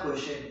saddle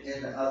cushion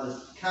of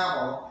the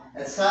camel,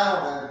 and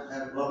saddled them,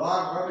 and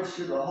Laban rummaged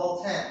through the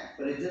whole tent,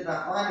 but he did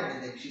not find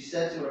anything. She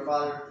said to her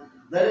father,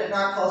 let it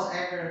not cause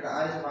anger in the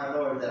eyes of my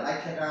Lord, that I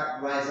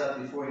cannot rise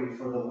up before you,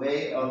 for the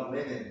way of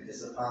women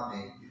is upon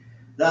me.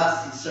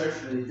 Thus he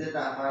searched, but he did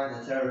not find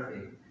the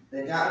teraphim.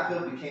 Then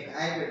Yaakov became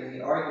angry, and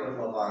he argued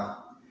with Laban.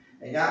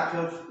 And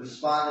Yaakov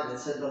responded and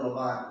said to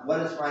Laban,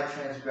 what is my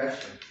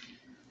transgression?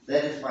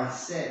 That is my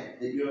sin,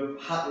 that you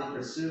have hotly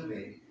pursued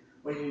me.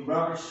 When you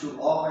rummaged through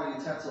all my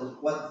utensils,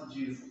 what did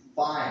you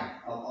find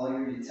of all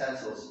your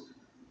utensils,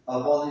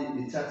 of all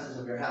the utensils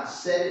of your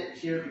house? Set it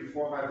here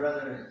before my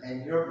brethren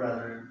and your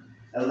brethren,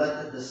 and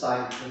let them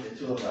decide between the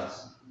two of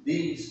us.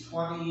 These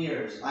 20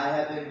 years I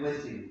have been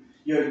with you.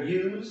 Your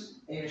ewes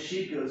and your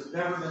sheep-goats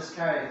never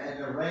miscarried,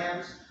 and the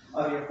rams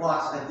of your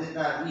flocks I did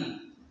not eat.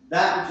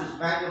 That which was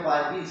mangled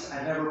by beasts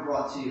I never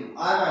brought to you.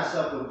 I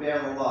myself would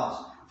bear the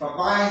loss. From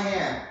my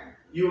hand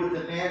you would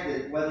demand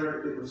it,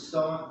 whether it was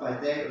stolen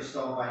by day or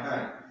stolen by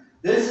night.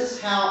 This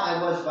is how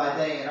I was by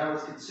day, and I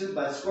was consumed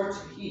by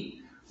scorching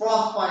heat,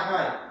 frost by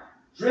night.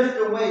 Drift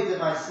away did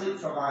my sleep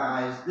from my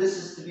eyes. This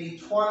is to me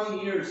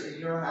 20 years in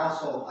your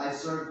household I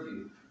served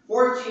you.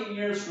 14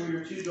 years for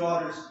your 2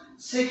 daughters,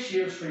 6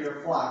 years for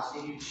your flocks,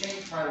 and you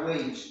changed my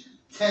wage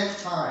 10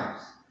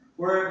 times.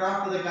 Were it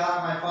not for the God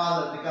of my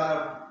father, the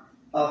God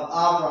of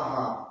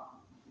Abraham,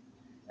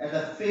 and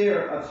the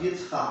fear of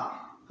Yitzchak,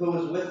 who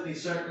was with me,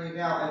 certainly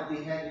now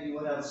empty-handed you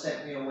would have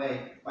sent me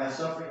away, my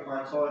suffering and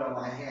my toil on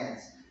my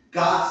hands.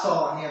 God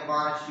saw and he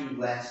admonished you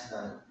last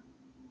night.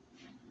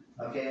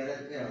 Okay, and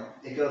then,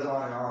 it goes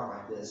on and on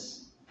like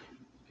this.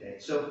 Okay,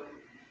 so,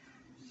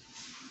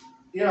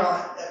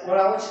 what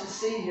I want you to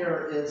see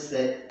here is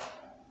that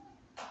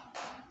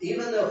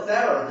even though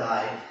Pharaoh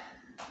died,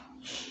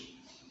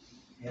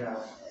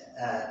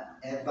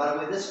 and by the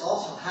way, this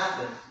also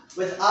happened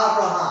with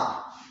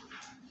Abraham.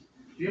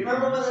 Do you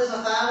remember when there's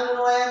a famine in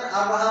the land?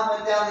 Abraham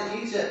went down to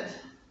Egypt.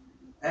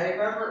 And you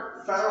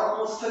remember Pharaoh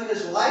almost took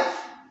his life?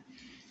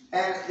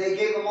 And they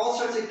gave him all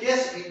sorts of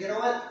gifts. And you know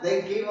what?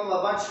 They gave him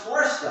a bunch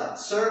more stuff,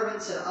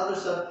 servants and other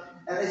stuff.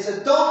 And they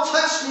said, don't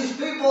touch these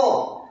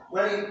people!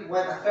 When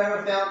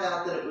Pharaoh found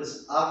out that it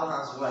was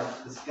Abraham's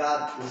wife, because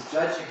God was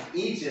judging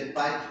Egypt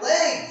by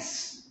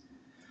plagues.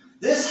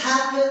 This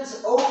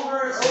happens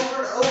over and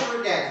over and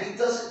over again. He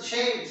doesn't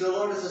change. The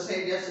Lord is the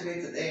same yesterday,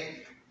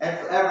 today, and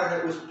forever.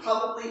 And it was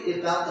probably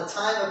about the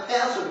time of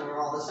Passover when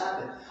all this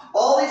happened.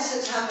 All these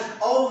things happen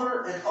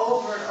over and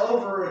over and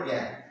over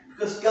again.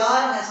 Because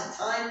God has a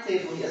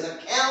timetable, He has a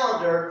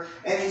calendar,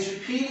 and He's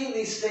repeating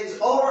these things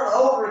over and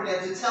over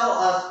again to tell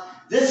us,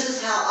 this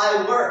is how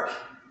I work.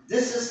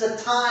 This is the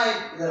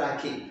time that I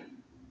keep.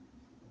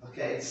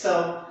 Okay,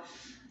 so,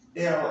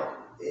 things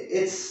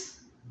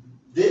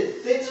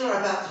are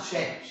about to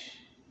change.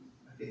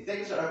 Okay,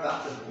 things are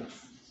about to move.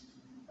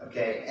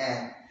 Okay,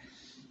 and,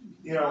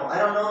 I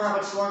don't know how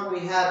much longer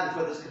we have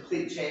before this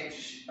complete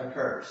change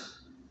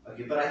occurs.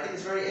 Okay, but I think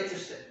it's very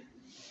interesting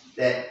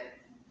that,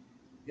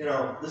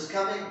 this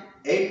coming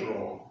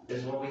April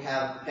is when we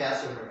have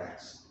Passover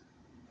next.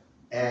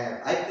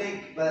 And I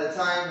think by the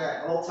time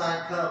that whole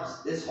time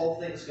comes, this whole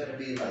thing is going to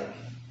be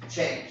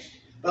changed.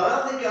 But I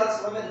don't think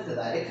God's limited to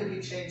that. It could be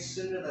changed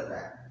sooner than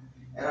that.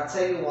 And I'll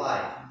tell you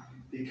why.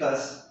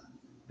 Because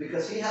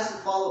He hasn't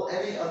followed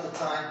any of the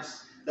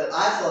times that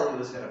I thought He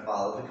was going to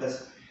follow.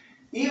 Because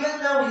even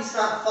though He's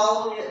not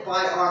following it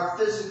by our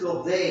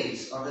physical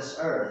days on this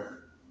earth,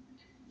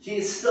 He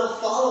is still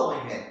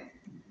following it.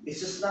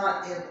 It's just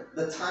not in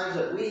the times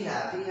that we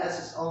have. He has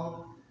His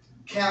own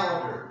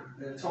calendar.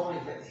 And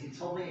he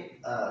told me,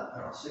 I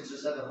don't know, 6 or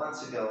 7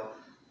 months ago,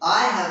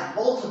 I have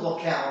multiple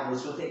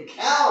calendars within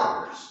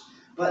calendars,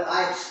 but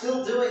I'm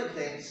still doing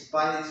things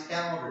by these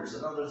calendars.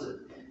 In other words, it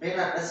may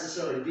not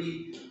necessarily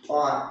be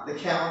on the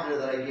calendar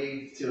that I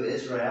gave to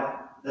Israel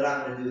that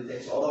I'm going to do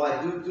things. Although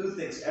I do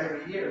things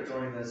every year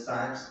during those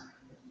times,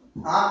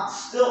 I'm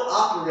still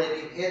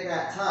operating in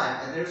that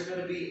time. And there's going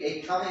to be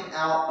a coming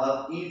out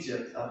of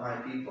Egypt of my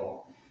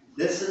people.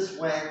 This is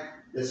when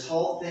this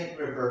whole thing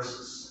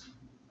reverses.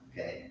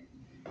 Okay?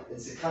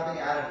 It's the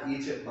coming out of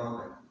Egypt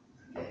moment.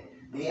 Okay?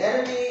 The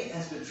enemy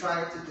has been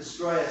trying to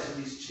destroy us,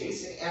 and he's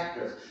chasing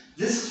after us.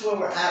 This is where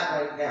we're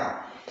at right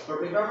now.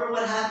 But remember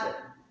what happened.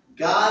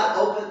 God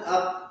opened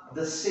up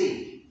the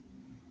sea.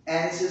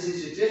 And He says,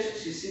 these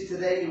Egyptians you see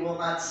today, you will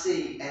not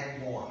see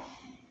anymore.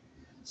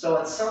 So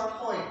at some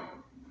point,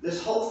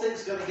 this whole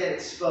thing's going to get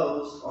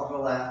exposed on the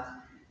left,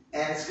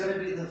 and it's going to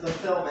be the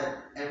fulfillment,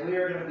 and we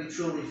are going to be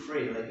truly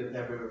free like we've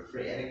never been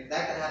free. And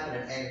that can happen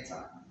at any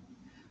time.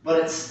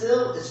 But it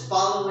still is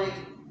following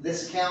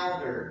this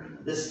calendar,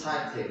 this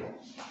timetable.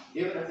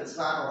 Even if it's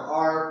not on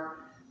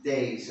our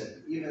days,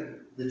 and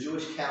even the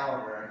Jewish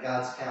calendar and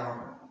God's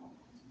calendar.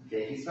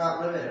 Okay, He's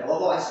not limited.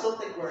 Although I still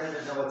think we're in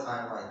a Noah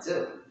timeline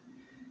too.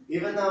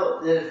 Even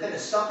though it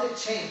finished, something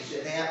changed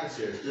in the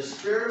atmosphere. The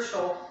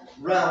spiritual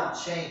realm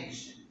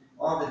changed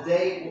on the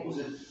day,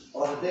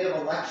 on the day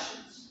of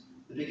elections.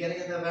 The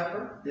beginning of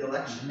November, the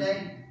election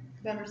day.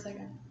 November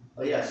 2nd.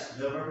 Oh yes,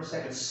 November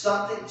 2nd.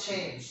 Something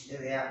changed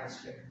in the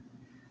atmosphere.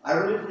 I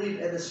really believe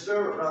in the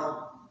spirit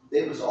realm,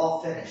 it was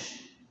all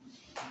finished.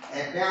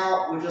 And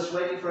now we're just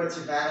waiting for it to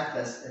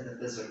manifest in the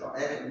physical.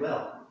 And it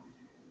will.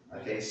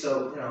 Okay,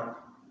 so,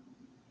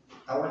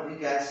 I want you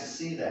guys to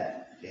see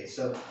that. Okay,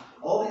 so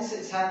all these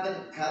things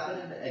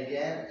happening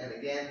again and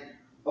again,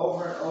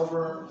 over and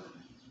over.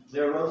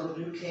 There arose a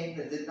new king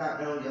that did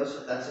not know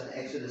Joseph. That's in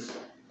Exodus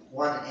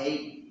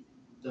 1:8.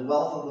 The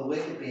wealth of the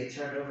wicked being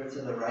turned over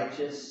to the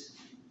righteous.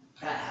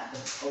 That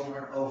happens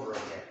over and over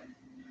again.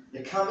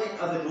 The coming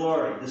of the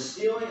glory, the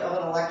stealing of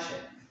an election,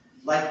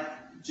 like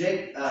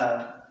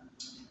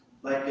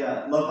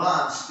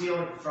Laban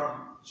stealing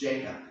from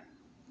Jacob.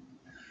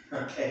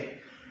 Okay,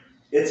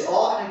 it's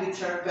all going to be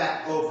turned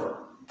back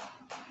over.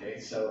 Okay,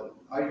 so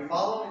are you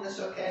following this?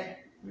 Okay.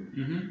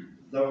 Mm-hmm.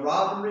 The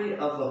robbery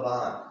of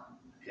Laban,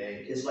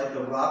 okay, is like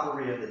the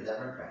robbery of the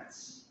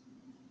Democrats.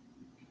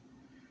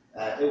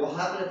 It will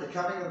happen at the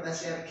coming of the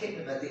Messianic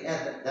kingdom at the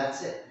end.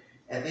 That's it.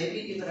 And maybe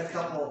even a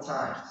couple of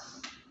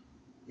times.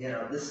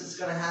 This is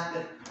going to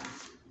happen.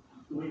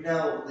 We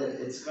know that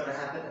it's going to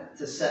happen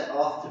to set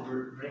off to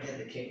bring in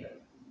the kingdom.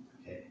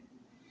 Okay.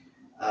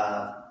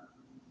 Now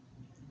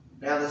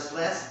this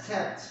last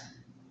attempt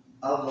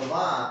of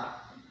Laban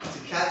to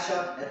catch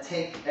up and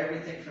take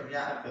everything from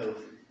Yaakov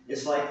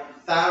is like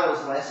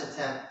Pharaoh's last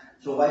attempt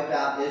to wipe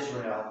out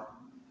Israel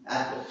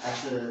at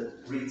the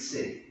Red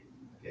Sea.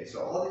 Okay,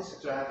 so all these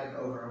things are happening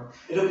over and over.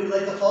 It'll be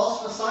like the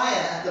false Messiah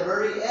at the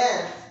very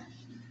end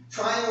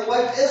trying to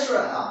wipe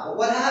Israel out. But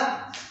what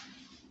happens?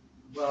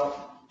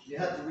 Well, you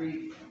have to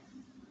read,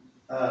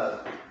 I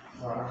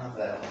don't have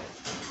that one.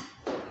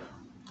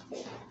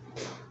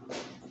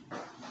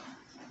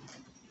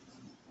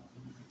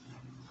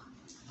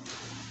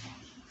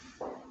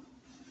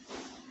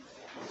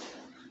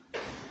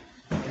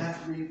 You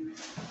have to read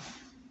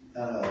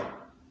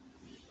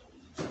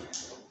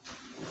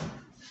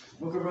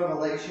Book of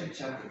Revelation,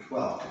 chapter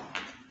 12.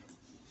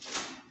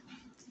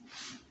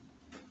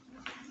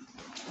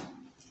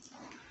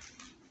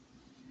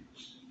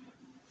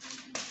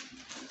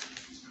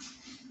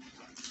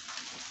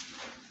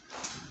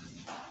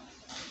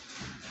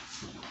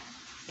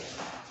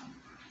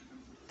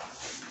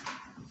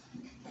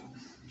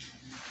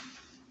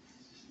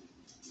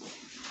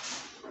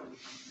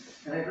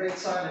 And a great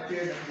sign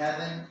appeared in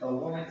heaven, a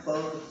woman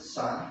clothed with the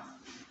sun,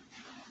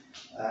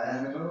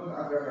 and the moon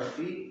under her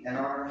feet, and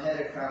on her head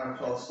a crown of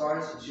 12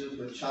 stars, and she was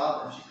with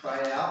child, and she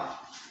cried out,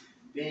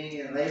 being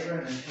in labor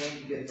and in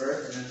pain to give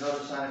birth. And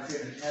another sign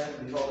appeared in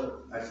heaven,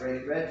 behold, a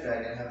great red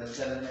dragon, having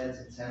 7 heads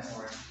and 10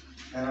 horns,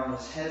 and on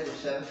his head were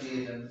 7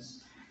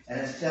 diadems,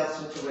 and his tail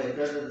swept away a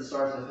third of the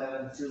stars of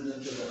heaven and threw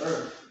them to the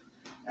earth.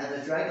 And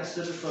the dragon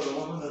stood before the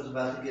woman who was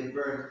about to give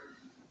birth,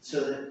 so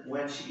that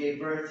when she gave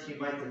birth, he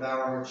might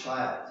devour her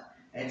child.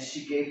 And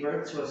she gave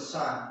birth to a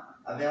son,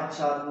 a male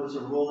child who was to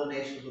rule the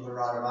nations with a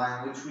rod of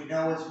iron, which we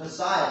know is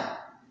Messiah,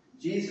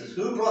 Jesus.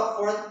 Who brought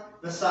forth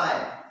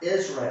Messiah?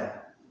 Israel.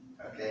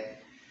 Okay.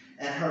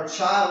 And her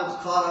child was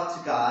caught up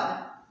to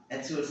God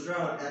and to his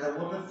throne, and the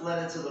woman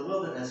fled into the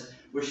wilderness,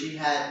 where she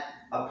had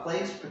a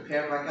place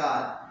prepared by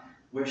God,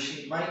 where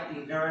she might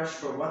be nourished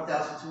for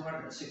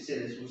 1,260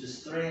 days, which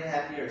is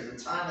 3.5 years, the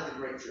time of the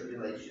Great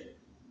Tribulation.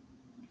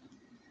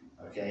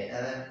 Okay,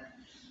 and then,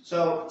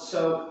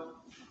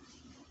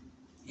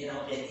 you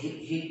know, it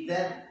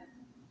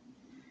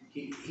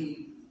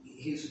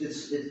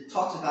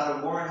talks about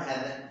a war in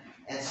heaven,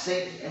 and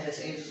Satan and his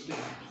angels being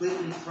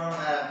completely thrown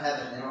out of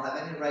heaven. They don't have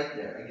any right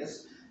there. I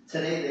guess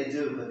today they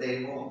do, but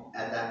they won't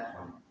at that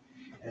point.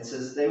 And it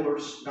says they were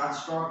not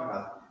strong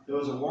enough. There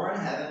was a war in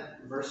heaven,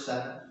 verse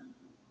 7.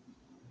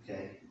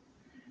 Okay.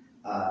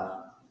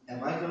 And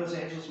Michael's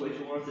angels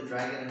waged war with the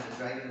dragon, and the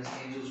dragon and his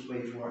angels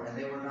waged war, and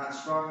they were not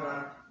strong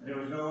enough, and there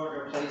was no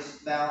longer a place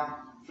found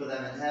for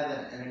them in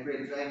heaven. And a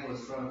great dragon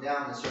was thrown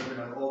down, the serpent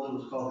of old, who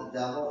was called the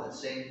devil and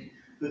Satan,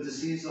 who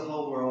deceives the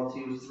whole world.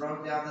 He was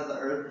thrown down to the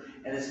earth,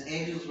 and his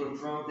angels were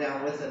thrown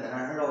down with him. And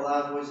I heard a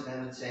loud voice in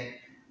heaven saying,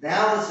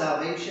 now the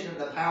salvation and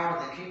the power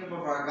and the kingdom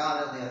of our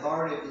God and the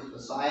authority of his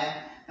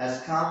Messiah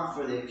has come,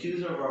 for the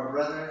accuser of our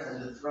brethren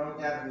has been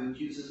thrown down, who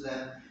accuses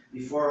them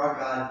before our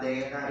God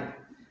day and night.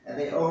 And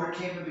they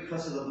overcame him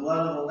because of the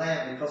blood of the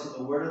Lamb, because of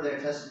the word of their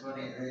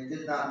testimony, and they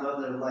did not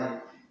love their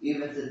life,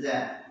 even to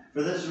death.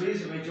 For this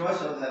reason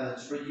rejoice, O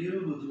heavens, for you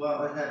who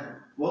dwell in them.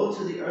 Woe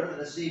to the earth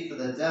and the sea, for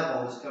the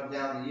devil has come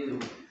down to you,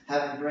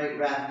 having great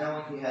wrath,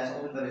 knowing he has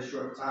only but a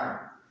short time.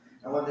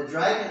 And when the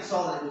dragon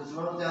saw that he was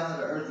thrown down to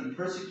the earth, he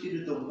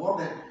persecuted the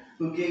woman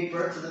who gave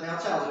birth to the male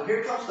child. So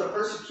here comes the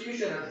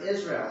persecution of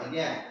Israel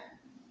again.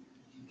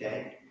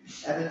 Okay?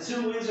 And the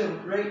 2 wings of a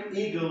great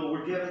eagle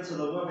were given to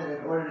the woman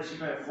in order that she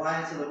might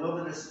fly into the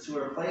wilderness to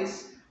her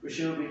place, where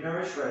she would be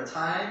nourished for a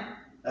time.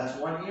 That's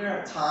 1 year,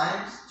 at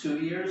times, 2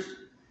 years,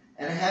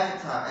 and a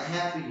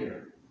half a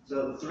year.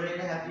 So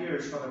 3.5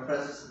 years from the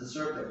presence of the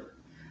serpent.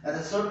 And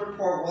the serpent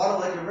poured water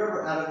like a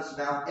river out of his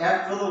mouth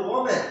after the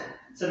woman,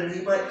 so that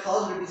he might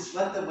cause her to be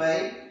swept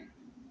away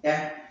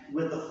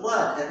with the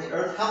flood. And the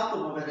earth helped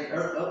the woman. The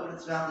earth opened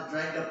its mouth and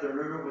drank up the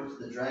river which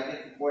the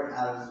dragon poured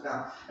out of his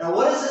mouth. Now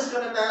what is this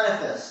going to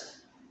manifest?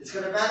 It's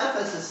going to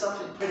manifest as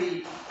something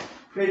pretty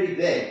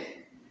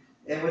big,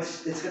 in which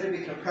it's going to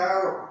be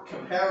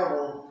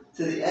comparable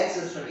to the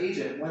exodus from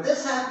Egypt. When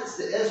this happens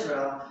to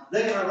Israel,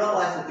 they're going to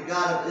realize that the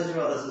God of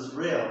Israel is as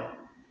real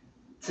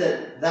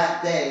to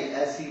that day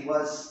as he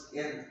was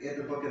in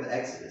the book of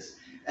Exodus.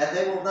 And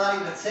they will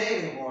not even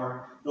say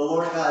anymore, the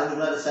Lord God who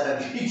led us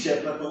out of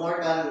Egypt, but the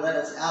Lord God who led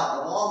us out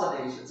of all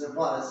the nations and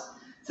brought us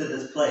to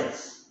this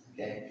place.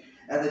 Okay?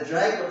 And the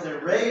dragon was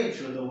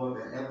enraged with the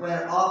woman and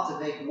went off to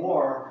make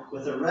war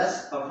with the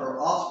rest of her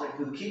offspring,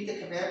 who keep the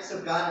commandments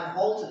of God and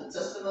hold to the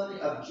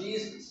testimony of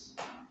Jesus.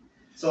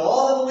 So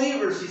all the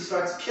believers he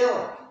starts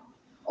killing.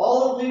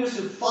 All the believers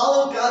who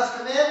follow God's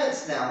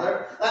commandments now.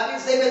 That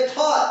means they've been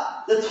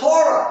taught the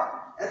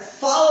Torah and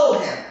follow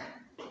him.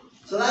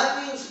 So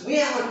that means we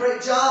have a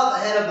great job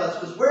ahead of us,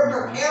 because we're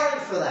preparing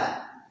for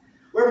that.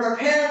 We're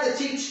preparing to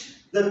teach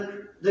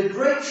the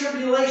great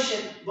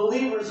tribulation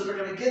believers that are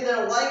going to give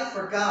their life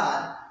for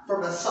God, for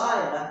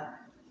Messiah,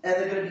 and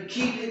they're going to be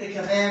keeping the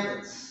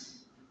commandments.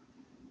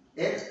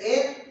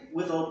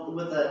 With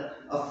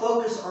a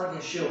focus on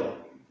Yeshua.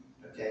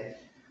 Okay?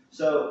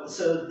 So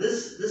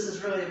this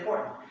is really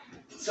important.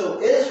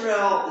 So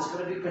Israel is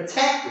going to be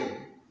protected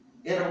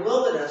in a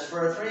wilderness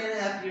for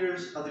 3.5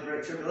 years of the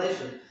Great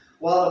Tribulation,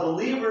 while the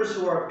believers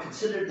who are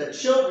considered the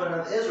children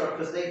of Israel,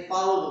 because they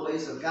follow the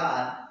ways of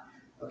God,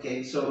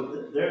 okay,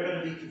 so they're going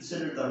to be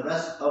considered the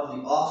rest of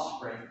the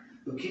offspring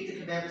who keep the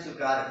commandments of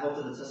God and hold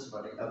to the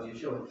testimony of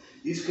Yeshua.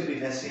 These could be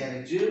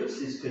Messianic Jews.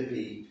 These could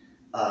be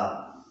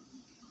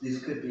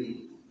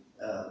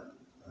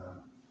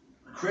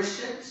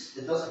Christians.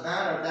 It doesn't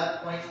matter at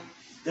that point.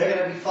 They're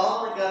going to be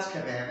following God's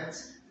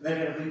commandments. They're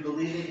going to be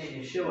believing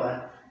in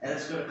Yeshua, and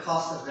it's going to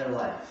cost them their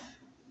life.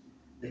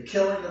 The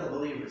killing of the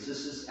believers.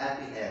 This is at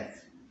the end.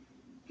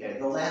 Okay,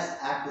 the last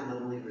act of the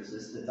believers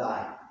is to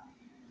die.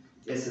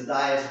 It's to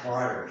die as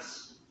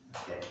martyrs.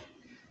 Okay,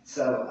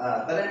 so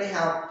but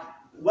anyhow.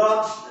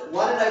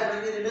 Why did I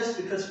bring you to this?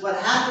 Because what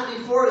happened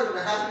before is going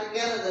to happen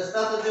again, and there's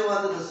nothing new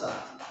under the sun.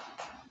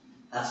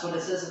 That's what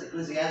it says in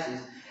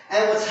Ecclesiastes.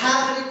 And what's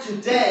happening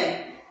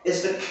today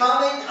is the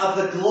coming of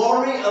the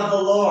glory of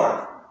the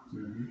Lord.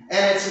 Mm-hmm.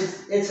 And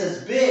it's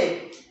as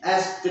big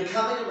as the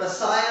coming of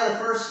Messiah the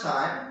first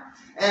time,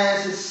 and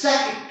as his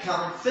second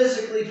coming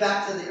physically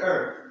back to the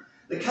earth.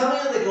 The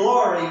coming of the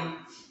glory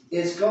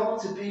is going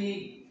to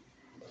be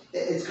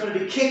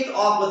kicked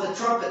off with a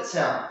trumpet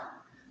sound.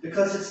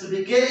 Because it's the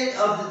beginning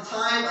of the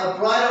time of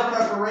bridal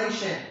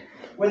preparation,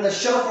 where the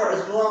shofar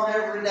is blown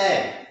every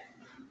day.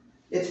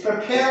 It's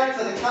preparing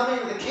for the coming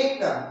of the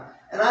kingdom.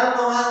 And I don't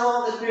know how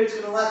long this period's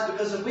going to last,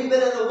 because if we've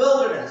been in the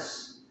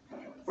wilderness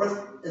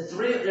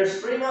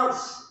there's 3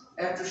 months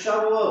after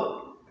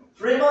Shavuot,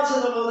 3 months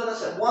in the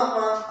wilderness and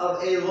 1 month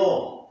of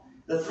Elul.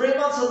 The 3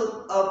 months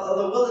of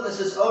the wilderness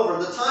is over.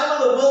 The time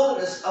of the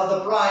wilderness of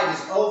the bride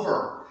is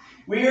over.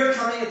 We are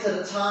coming into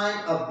the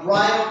time of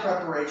bridal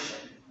preparation.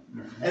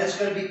 And it's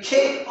going to be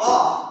kicked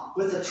off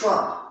with a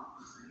Trump.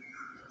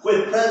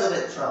 With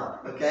President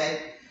Trump,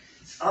 okay?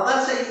 I'm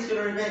not saying he's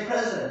going to remain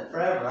president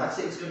forever. I'm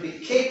saying he's going to be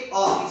kicked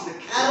off. He's the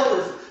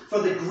catalyst for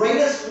the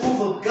greatest move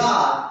of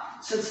God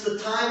since the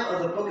time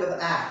of the book of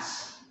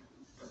Acts.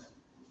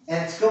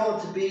 And it's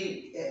going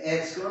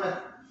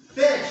to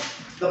finish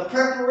the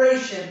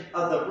preparation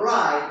of the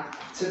bride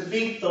to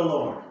meet the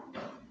Lord.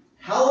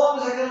 How long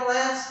is that going to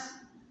last?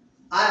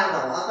 I don't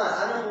know.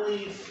 I don't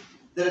believe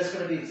that it's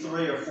going to be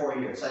 3 or 4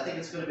 years. I think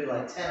it's going to be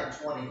like 10 or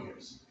 20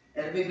 years.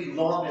 And it may be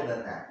longer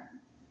than that.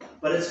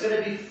 But it's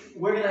going to be,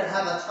 we're going to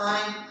have a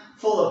time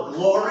full of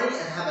glory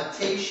and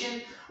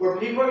habitation, where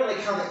people are going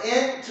to come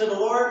in to the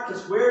Lord,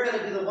 because we're going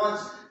to be the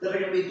ones that are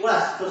going to be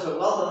blessed, because the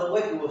wealth of the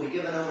wicked will be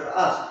given over to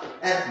us.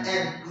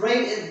 And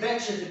great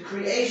inventions and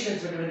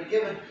creations are going to be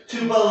given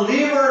to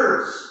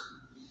believers.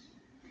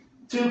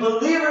 To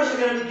believers are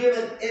going to be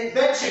given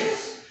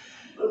inventions.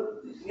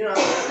 You know,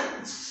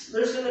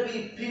 there's going to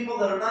be people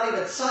that are not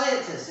even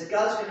scientists, that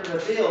God's going to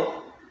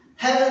reveal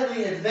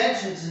heavenly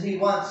inventions that he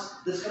wants,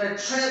 that's going to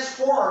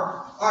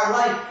transform our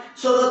life,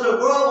 so that the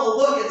world will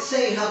look and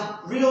say how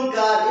real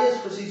God is,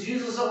 because he's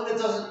using someone that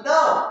doesn't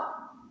know.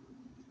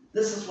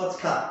 This is what's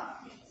coming.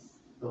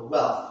 The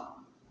wealth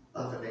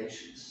of the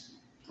nations.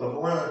 But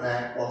more than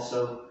that,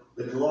 also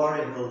the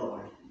glory of the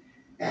Lord,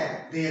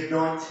 and the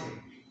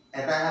anointing,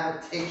 and the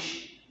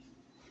habitation,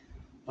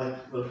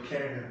 like we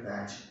can't even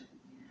imagine.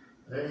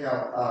 But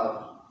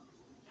anyhow,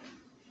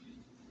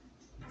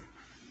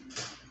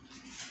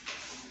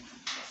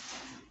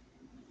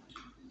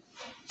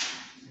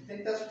 I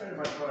think that's pretty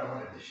much what I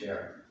wanted to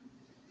share.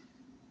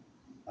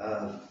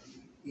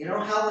 You know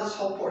how this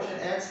whole portion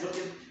ends? Look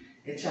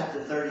in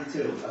chapter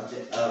 32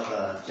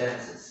 of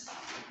Genesis.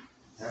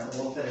 And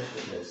we'll finish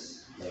with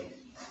this. Okay.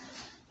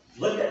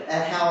 Look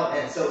at how it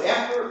ends. So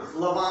after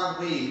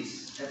Laban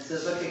leaves and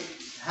says, okay,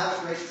 have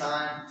a great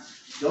time,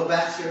 go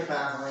back to your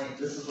family,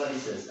 this is what he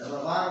says. And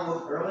Laban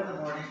awoke early in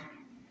the morning,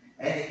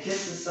 and he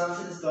kissed his sons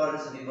and his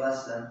daughters, and he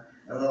blessed them.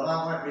 And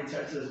Laban went and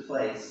returned to his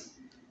place.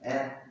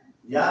 And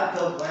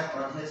Yaakov went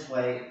on his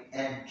way,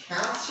 and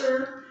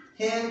counseled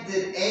him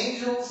the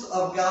angels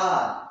of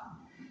God.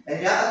 And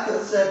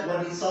Yaakov said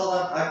when he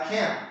saw them, a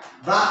camp,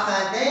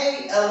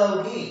 Vachanei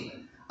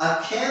Elohim,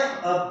 a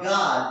camp of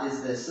God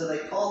is this. So they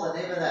call the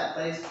name of that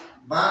place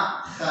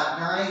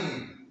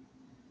Machanaim.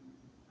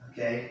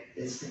 Okay,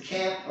 it's the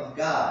camp of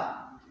God.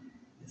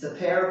 It's a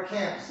pair of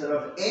camps that are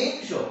of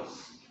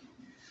angels.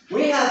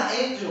 We have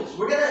angels.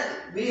 We're going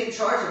to be in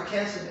charge of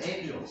camps of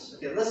angels.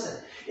 Okay,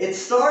 listen. It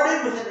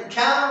started with an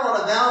encounter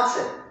on a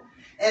mountain,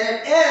 and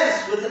it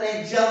ends with an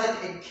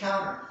angelic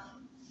encounter.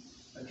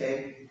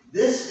 Okay,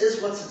 this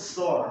is what's in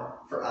store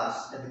for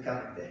us in the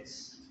coming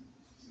days.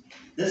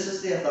 This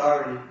is the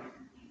authority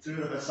through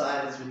the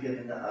Messiah that's been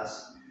given to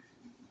us.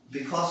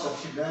 Because of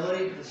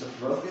humility, because of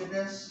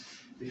brokenness,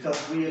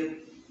 because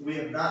we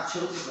have not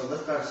chosen to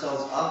lift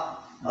ourselves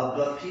up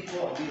above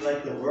people and be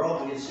like the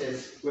world. We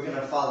says we're going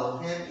to follow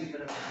him,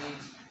 even if it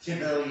means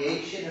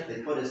humiliation, if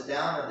they put us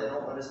down, if they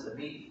don't want us to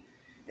meet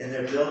in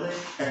their building,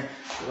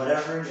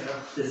 whatever, you know,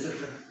 there's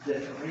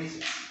different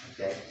reasons.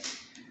 Okay,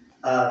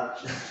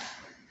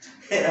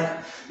 you know,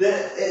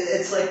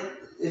 it's like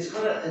God is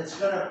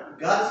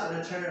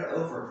gonna turn it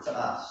over to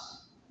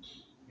us.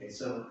 Okay,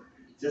 so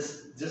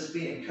just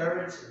be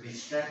encouraged and be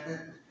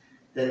strengthened,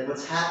 that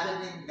what's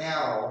happening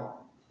now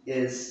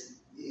is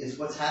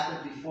what's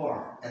happened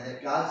before, and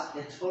that God's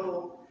in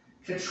total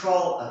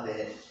control of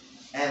it,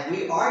 and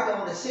we are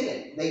going to see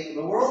it.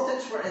 The world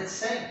thinks we're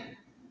insane,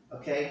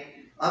 okay?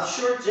 I'm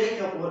sure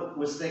Jacob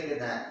was thinking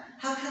that.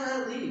 How can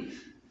I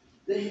leave?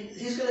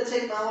 He's going to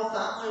take my whole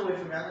family away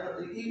from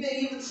me. He may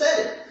even said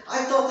it.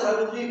 I thought that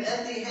I would leave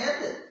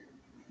empty-handed.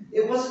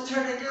 It wasn't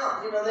turning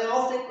out. They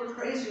all think we're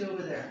crazy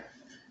over there.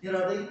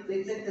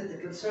 They think that the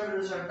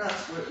conservatives are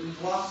nuts.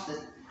 We've lost it.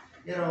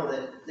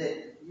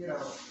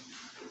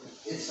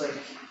 It's like,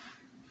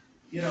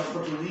 for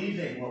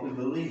believing what we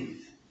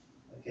believe.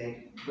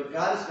 Okay? But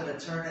God is going to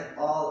turn it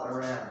all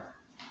around.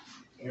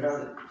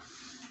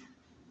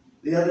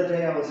 The other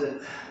day I was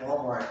at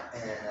Walmart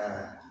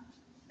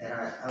and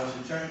I was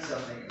returning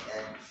something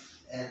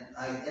and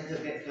I ended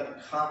up getting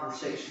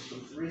conversations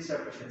with 3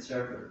 separate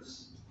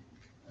conservatives.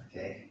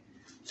 Okay?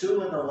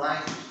 2 in the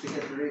line to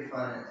get the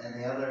refund and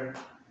the other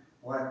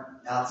one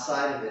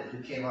outside of it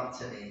who came up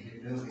to me, who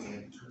knew me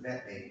and who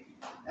met me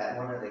at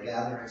one of the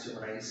gatherings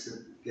when I used to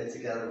get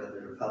together with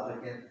the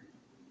Republican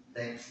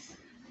thing.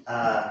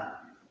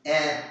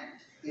 And,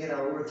 we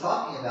were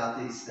talking about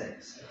these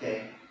things,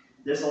 okay?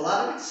 There's a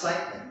lot of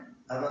excitement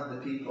among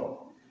the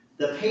people.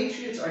 The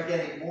patriots are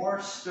getting more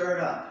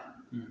stirred up,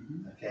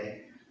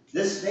 okay?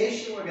 This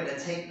nation we're going to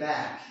take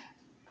back.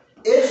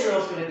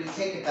 Israel's going to be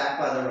taken back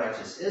by the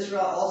righteous.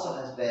 Israel also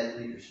has bad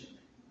leadership.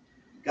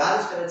 God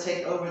is going to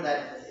take over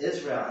that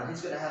Israel, and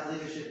he's going to have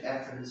leadership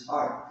after his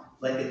heart,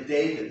 like a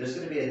David. There's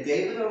going to be a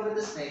David over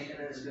this nation, and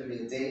there's going to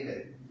be a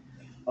David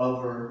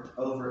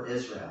over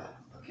Israel,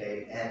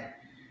 okay? And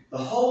the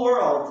whole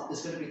world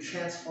is going to be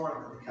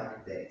transformed in the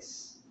coming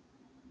days.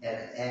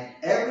 And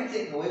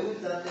everything, the way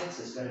we've done things,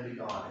 is going to be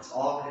gone. It's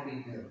all going to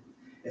be new.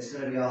 It's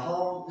going to be a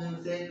whole new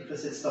thing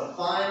because it's the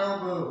final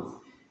move.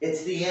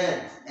 It's the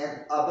end.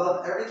 And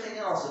above everything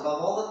else,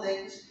 above all the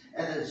things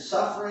and the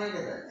suffering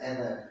and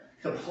the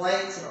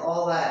complaints and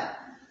all that,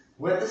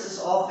 when this is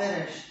all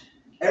finished,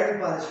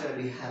 everybody's going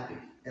to be happy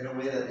in a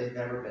way that they've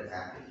never been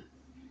happy.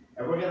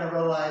 And we're going to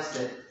realize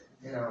that,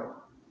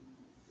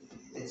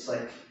 it's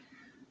like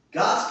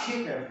God's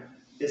kingdom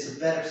is a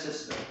better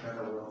system than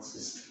the world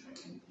system.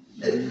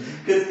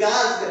 Because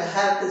God's going to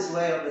have his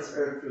way on this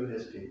earth through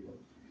his people.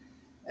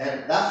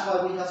 And that's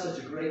why we have such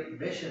a great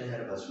mission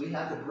ahead of us. We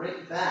have to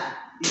bring back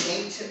the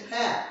ancient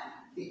path,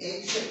 the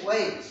ancient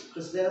ways,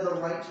 because they're the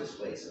righteous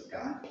ways of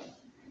God.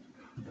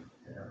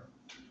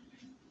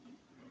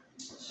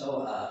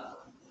 So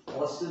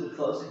let's do the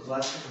closing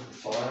blessing of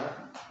the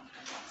Torah.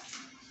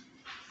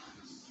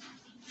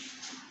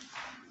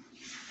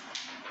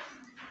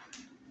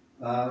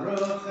 Baruch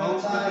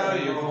atah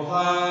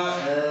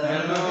Yehovah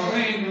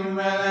Eloheinu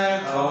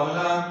melech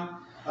haolam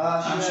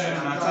asher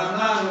natan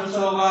lanu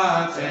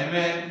torat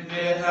emet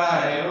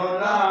v'chayei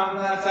olam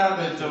nata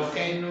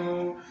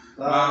b'tochenu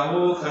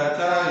Baruch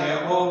atah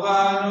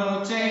Yehovah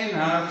noten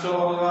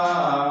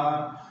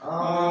haTorah.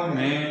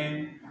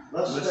 Amen.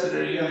 Blessed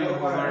are you,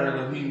 Yehovah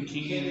Elohim,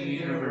 King of the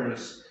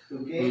universe,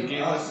 who gave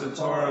us the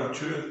Torah of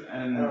truth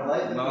and the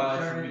life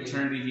of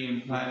eternity he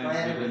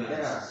implanted within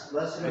us.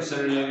 Blessed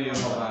are you,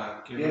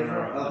 Yehovah,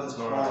 giver of the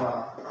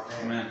Torah.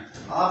 Amen.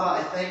 Abba,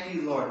 I thank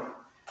you, Lord,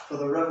 for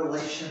the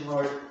revelation,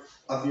 Lord,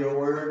 of your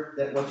word,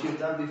 that what you've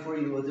done before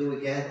you will do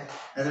again,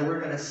 and that we're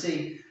going to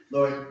see,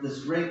 Lord,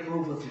 this great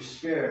move of your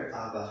Spirit,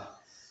 Abba,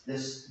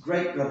 this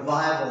great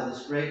revival,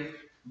 this great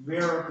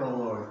miracle,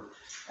 Lord,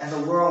 and the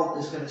world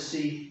is going to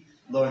see,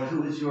 Lord,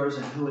 who is yours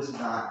and who is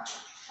not.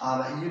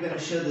 And you're going to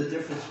show the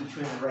difference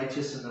between the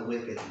righteous and the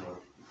wicked, Lord.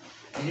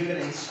 And you're going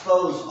to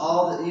expose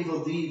all the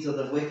evil deeds of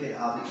the wicked,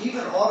 Abba,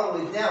 even all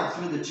the way down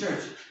through the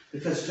church,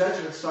 because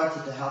judgment starts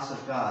at the house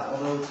of God,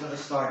 although it's going to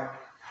start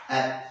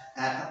at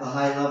the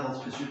high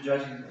levels, because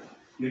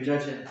you're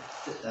judging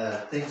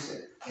things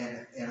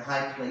in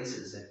high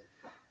places. And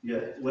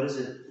what is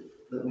it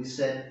that we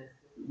said,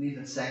 we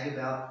even sang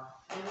about?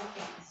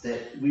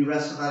 That we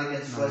wrestle not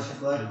against flesh and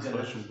blood,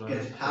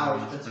 against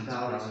powers,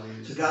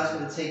 principalities. So God's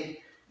going to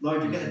take,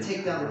 Lord, you're going to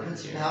take down the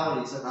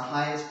principalities in the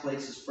highest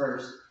places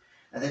first,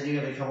 and then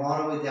you're going to come all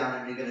the way down,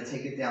 and you're going to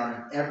take it down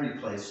in every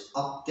place,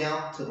 up,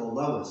 down to the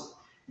lowest.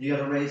 You're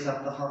going to raise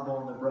up the humble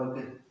and the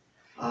broken,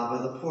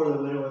 the poor,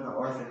 the widow, and the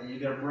orphan, and you're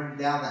going to bring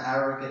down the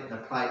arrogant and the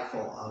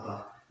prideful,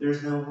 Abba.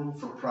 There's no room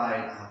for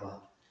pride,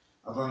 Abba,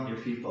 among your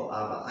people,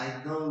 Abba.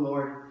 I know,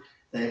 Lord,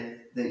 that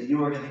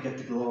you are going to get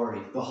the glory.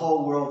 The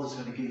whole world is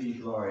going to give you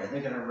glory, and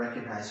they're going to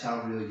recognize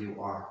how real you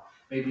are.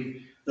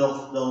 Maybe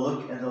they'll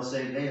look and they'll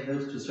say, man,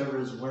 those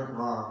conservatives weren't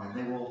wrong, and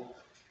they will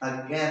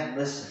again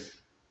listen,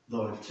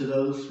 Lord, to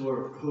those who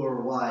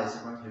are wise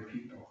among your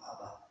people,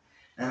 Abba,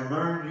 and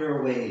learn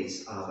your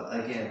ways,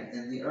 Abba, again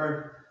in the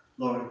earth,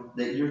 Lord,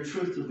 that your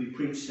truth will be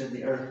preached in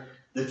the earth,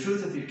 the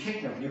truth of your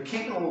kingdom. Your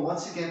kingdom will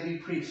once again be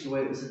preached the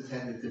way it was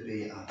intended to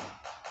be, Abba.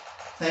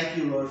 Thank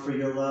you, Lord, for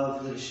your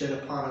love that is shed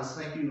upon us.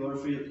 Thank you, Lord,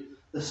 for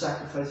the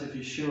sacrifice of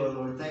Yeshua,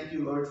 Lord. Thank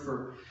you, Lord,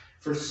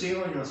 for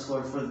sealing us,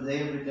 Lord, for the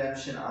day of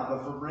redemption, Abba,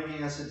 for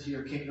bringing us into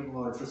your kingdom,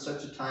 Lord, for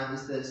such a time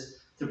as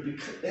this, to be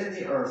in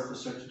the earth for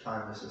such a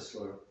time as this,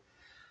 Lord.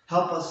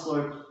 Help us,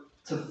 Lord,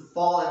 to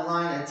fall in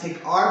line and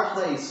take our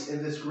place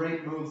in this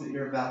great move that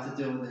you're about to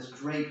do, in this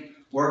great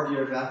work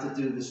you're about to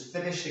do, this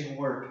finishing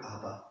work,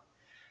 Abba.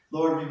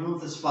 Lord,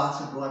 remove the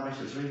spots and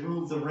blemishes,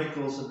 remove the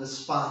wrinkles and the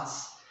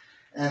spots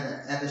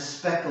and the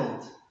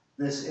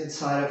speckled-ness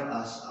inside of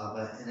us,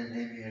 Abba, in the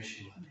name of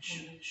Yeshua.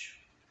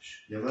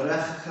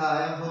 Yevarecha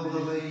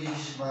Yehovah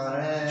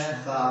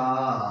v'yishmarecha,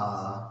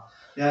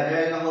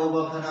 Ya'er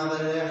Yehovah panav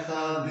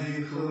elecha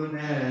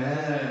v'yichunecha,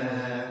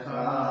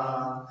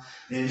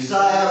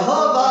 Yishai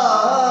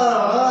Yehovah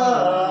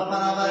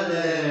panav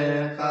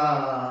elecha,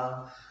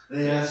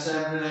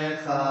 v'yasem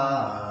lecha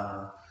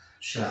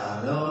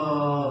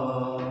shalom.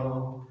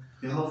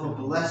 Yehovah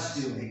bless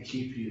you and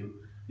keep you.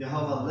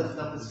 Yehovah lift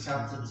up his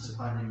countenance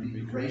upon you and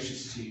be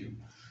gracious to you.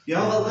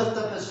 Yehovah lift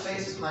up his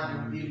face upon you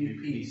and give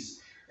you peace.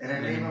 In the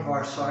name of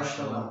our Sar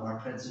Shalom, our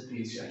Prince of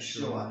Peace,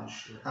 Yeshua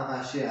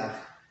HaMashiach,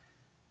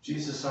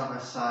 Jesus our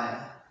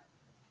Messiah,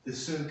 the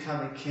soon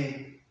coming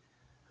King,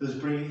 who is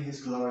bringing his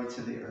glory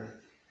to the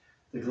earth.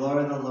 The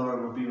glory of the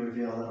Lord will be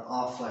revealed and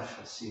all flesh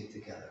will see it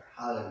together.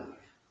 Hallelujah.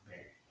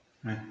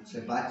 Amen.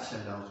 Shabbat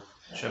Shalom.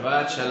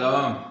 Shabbat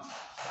Shalom.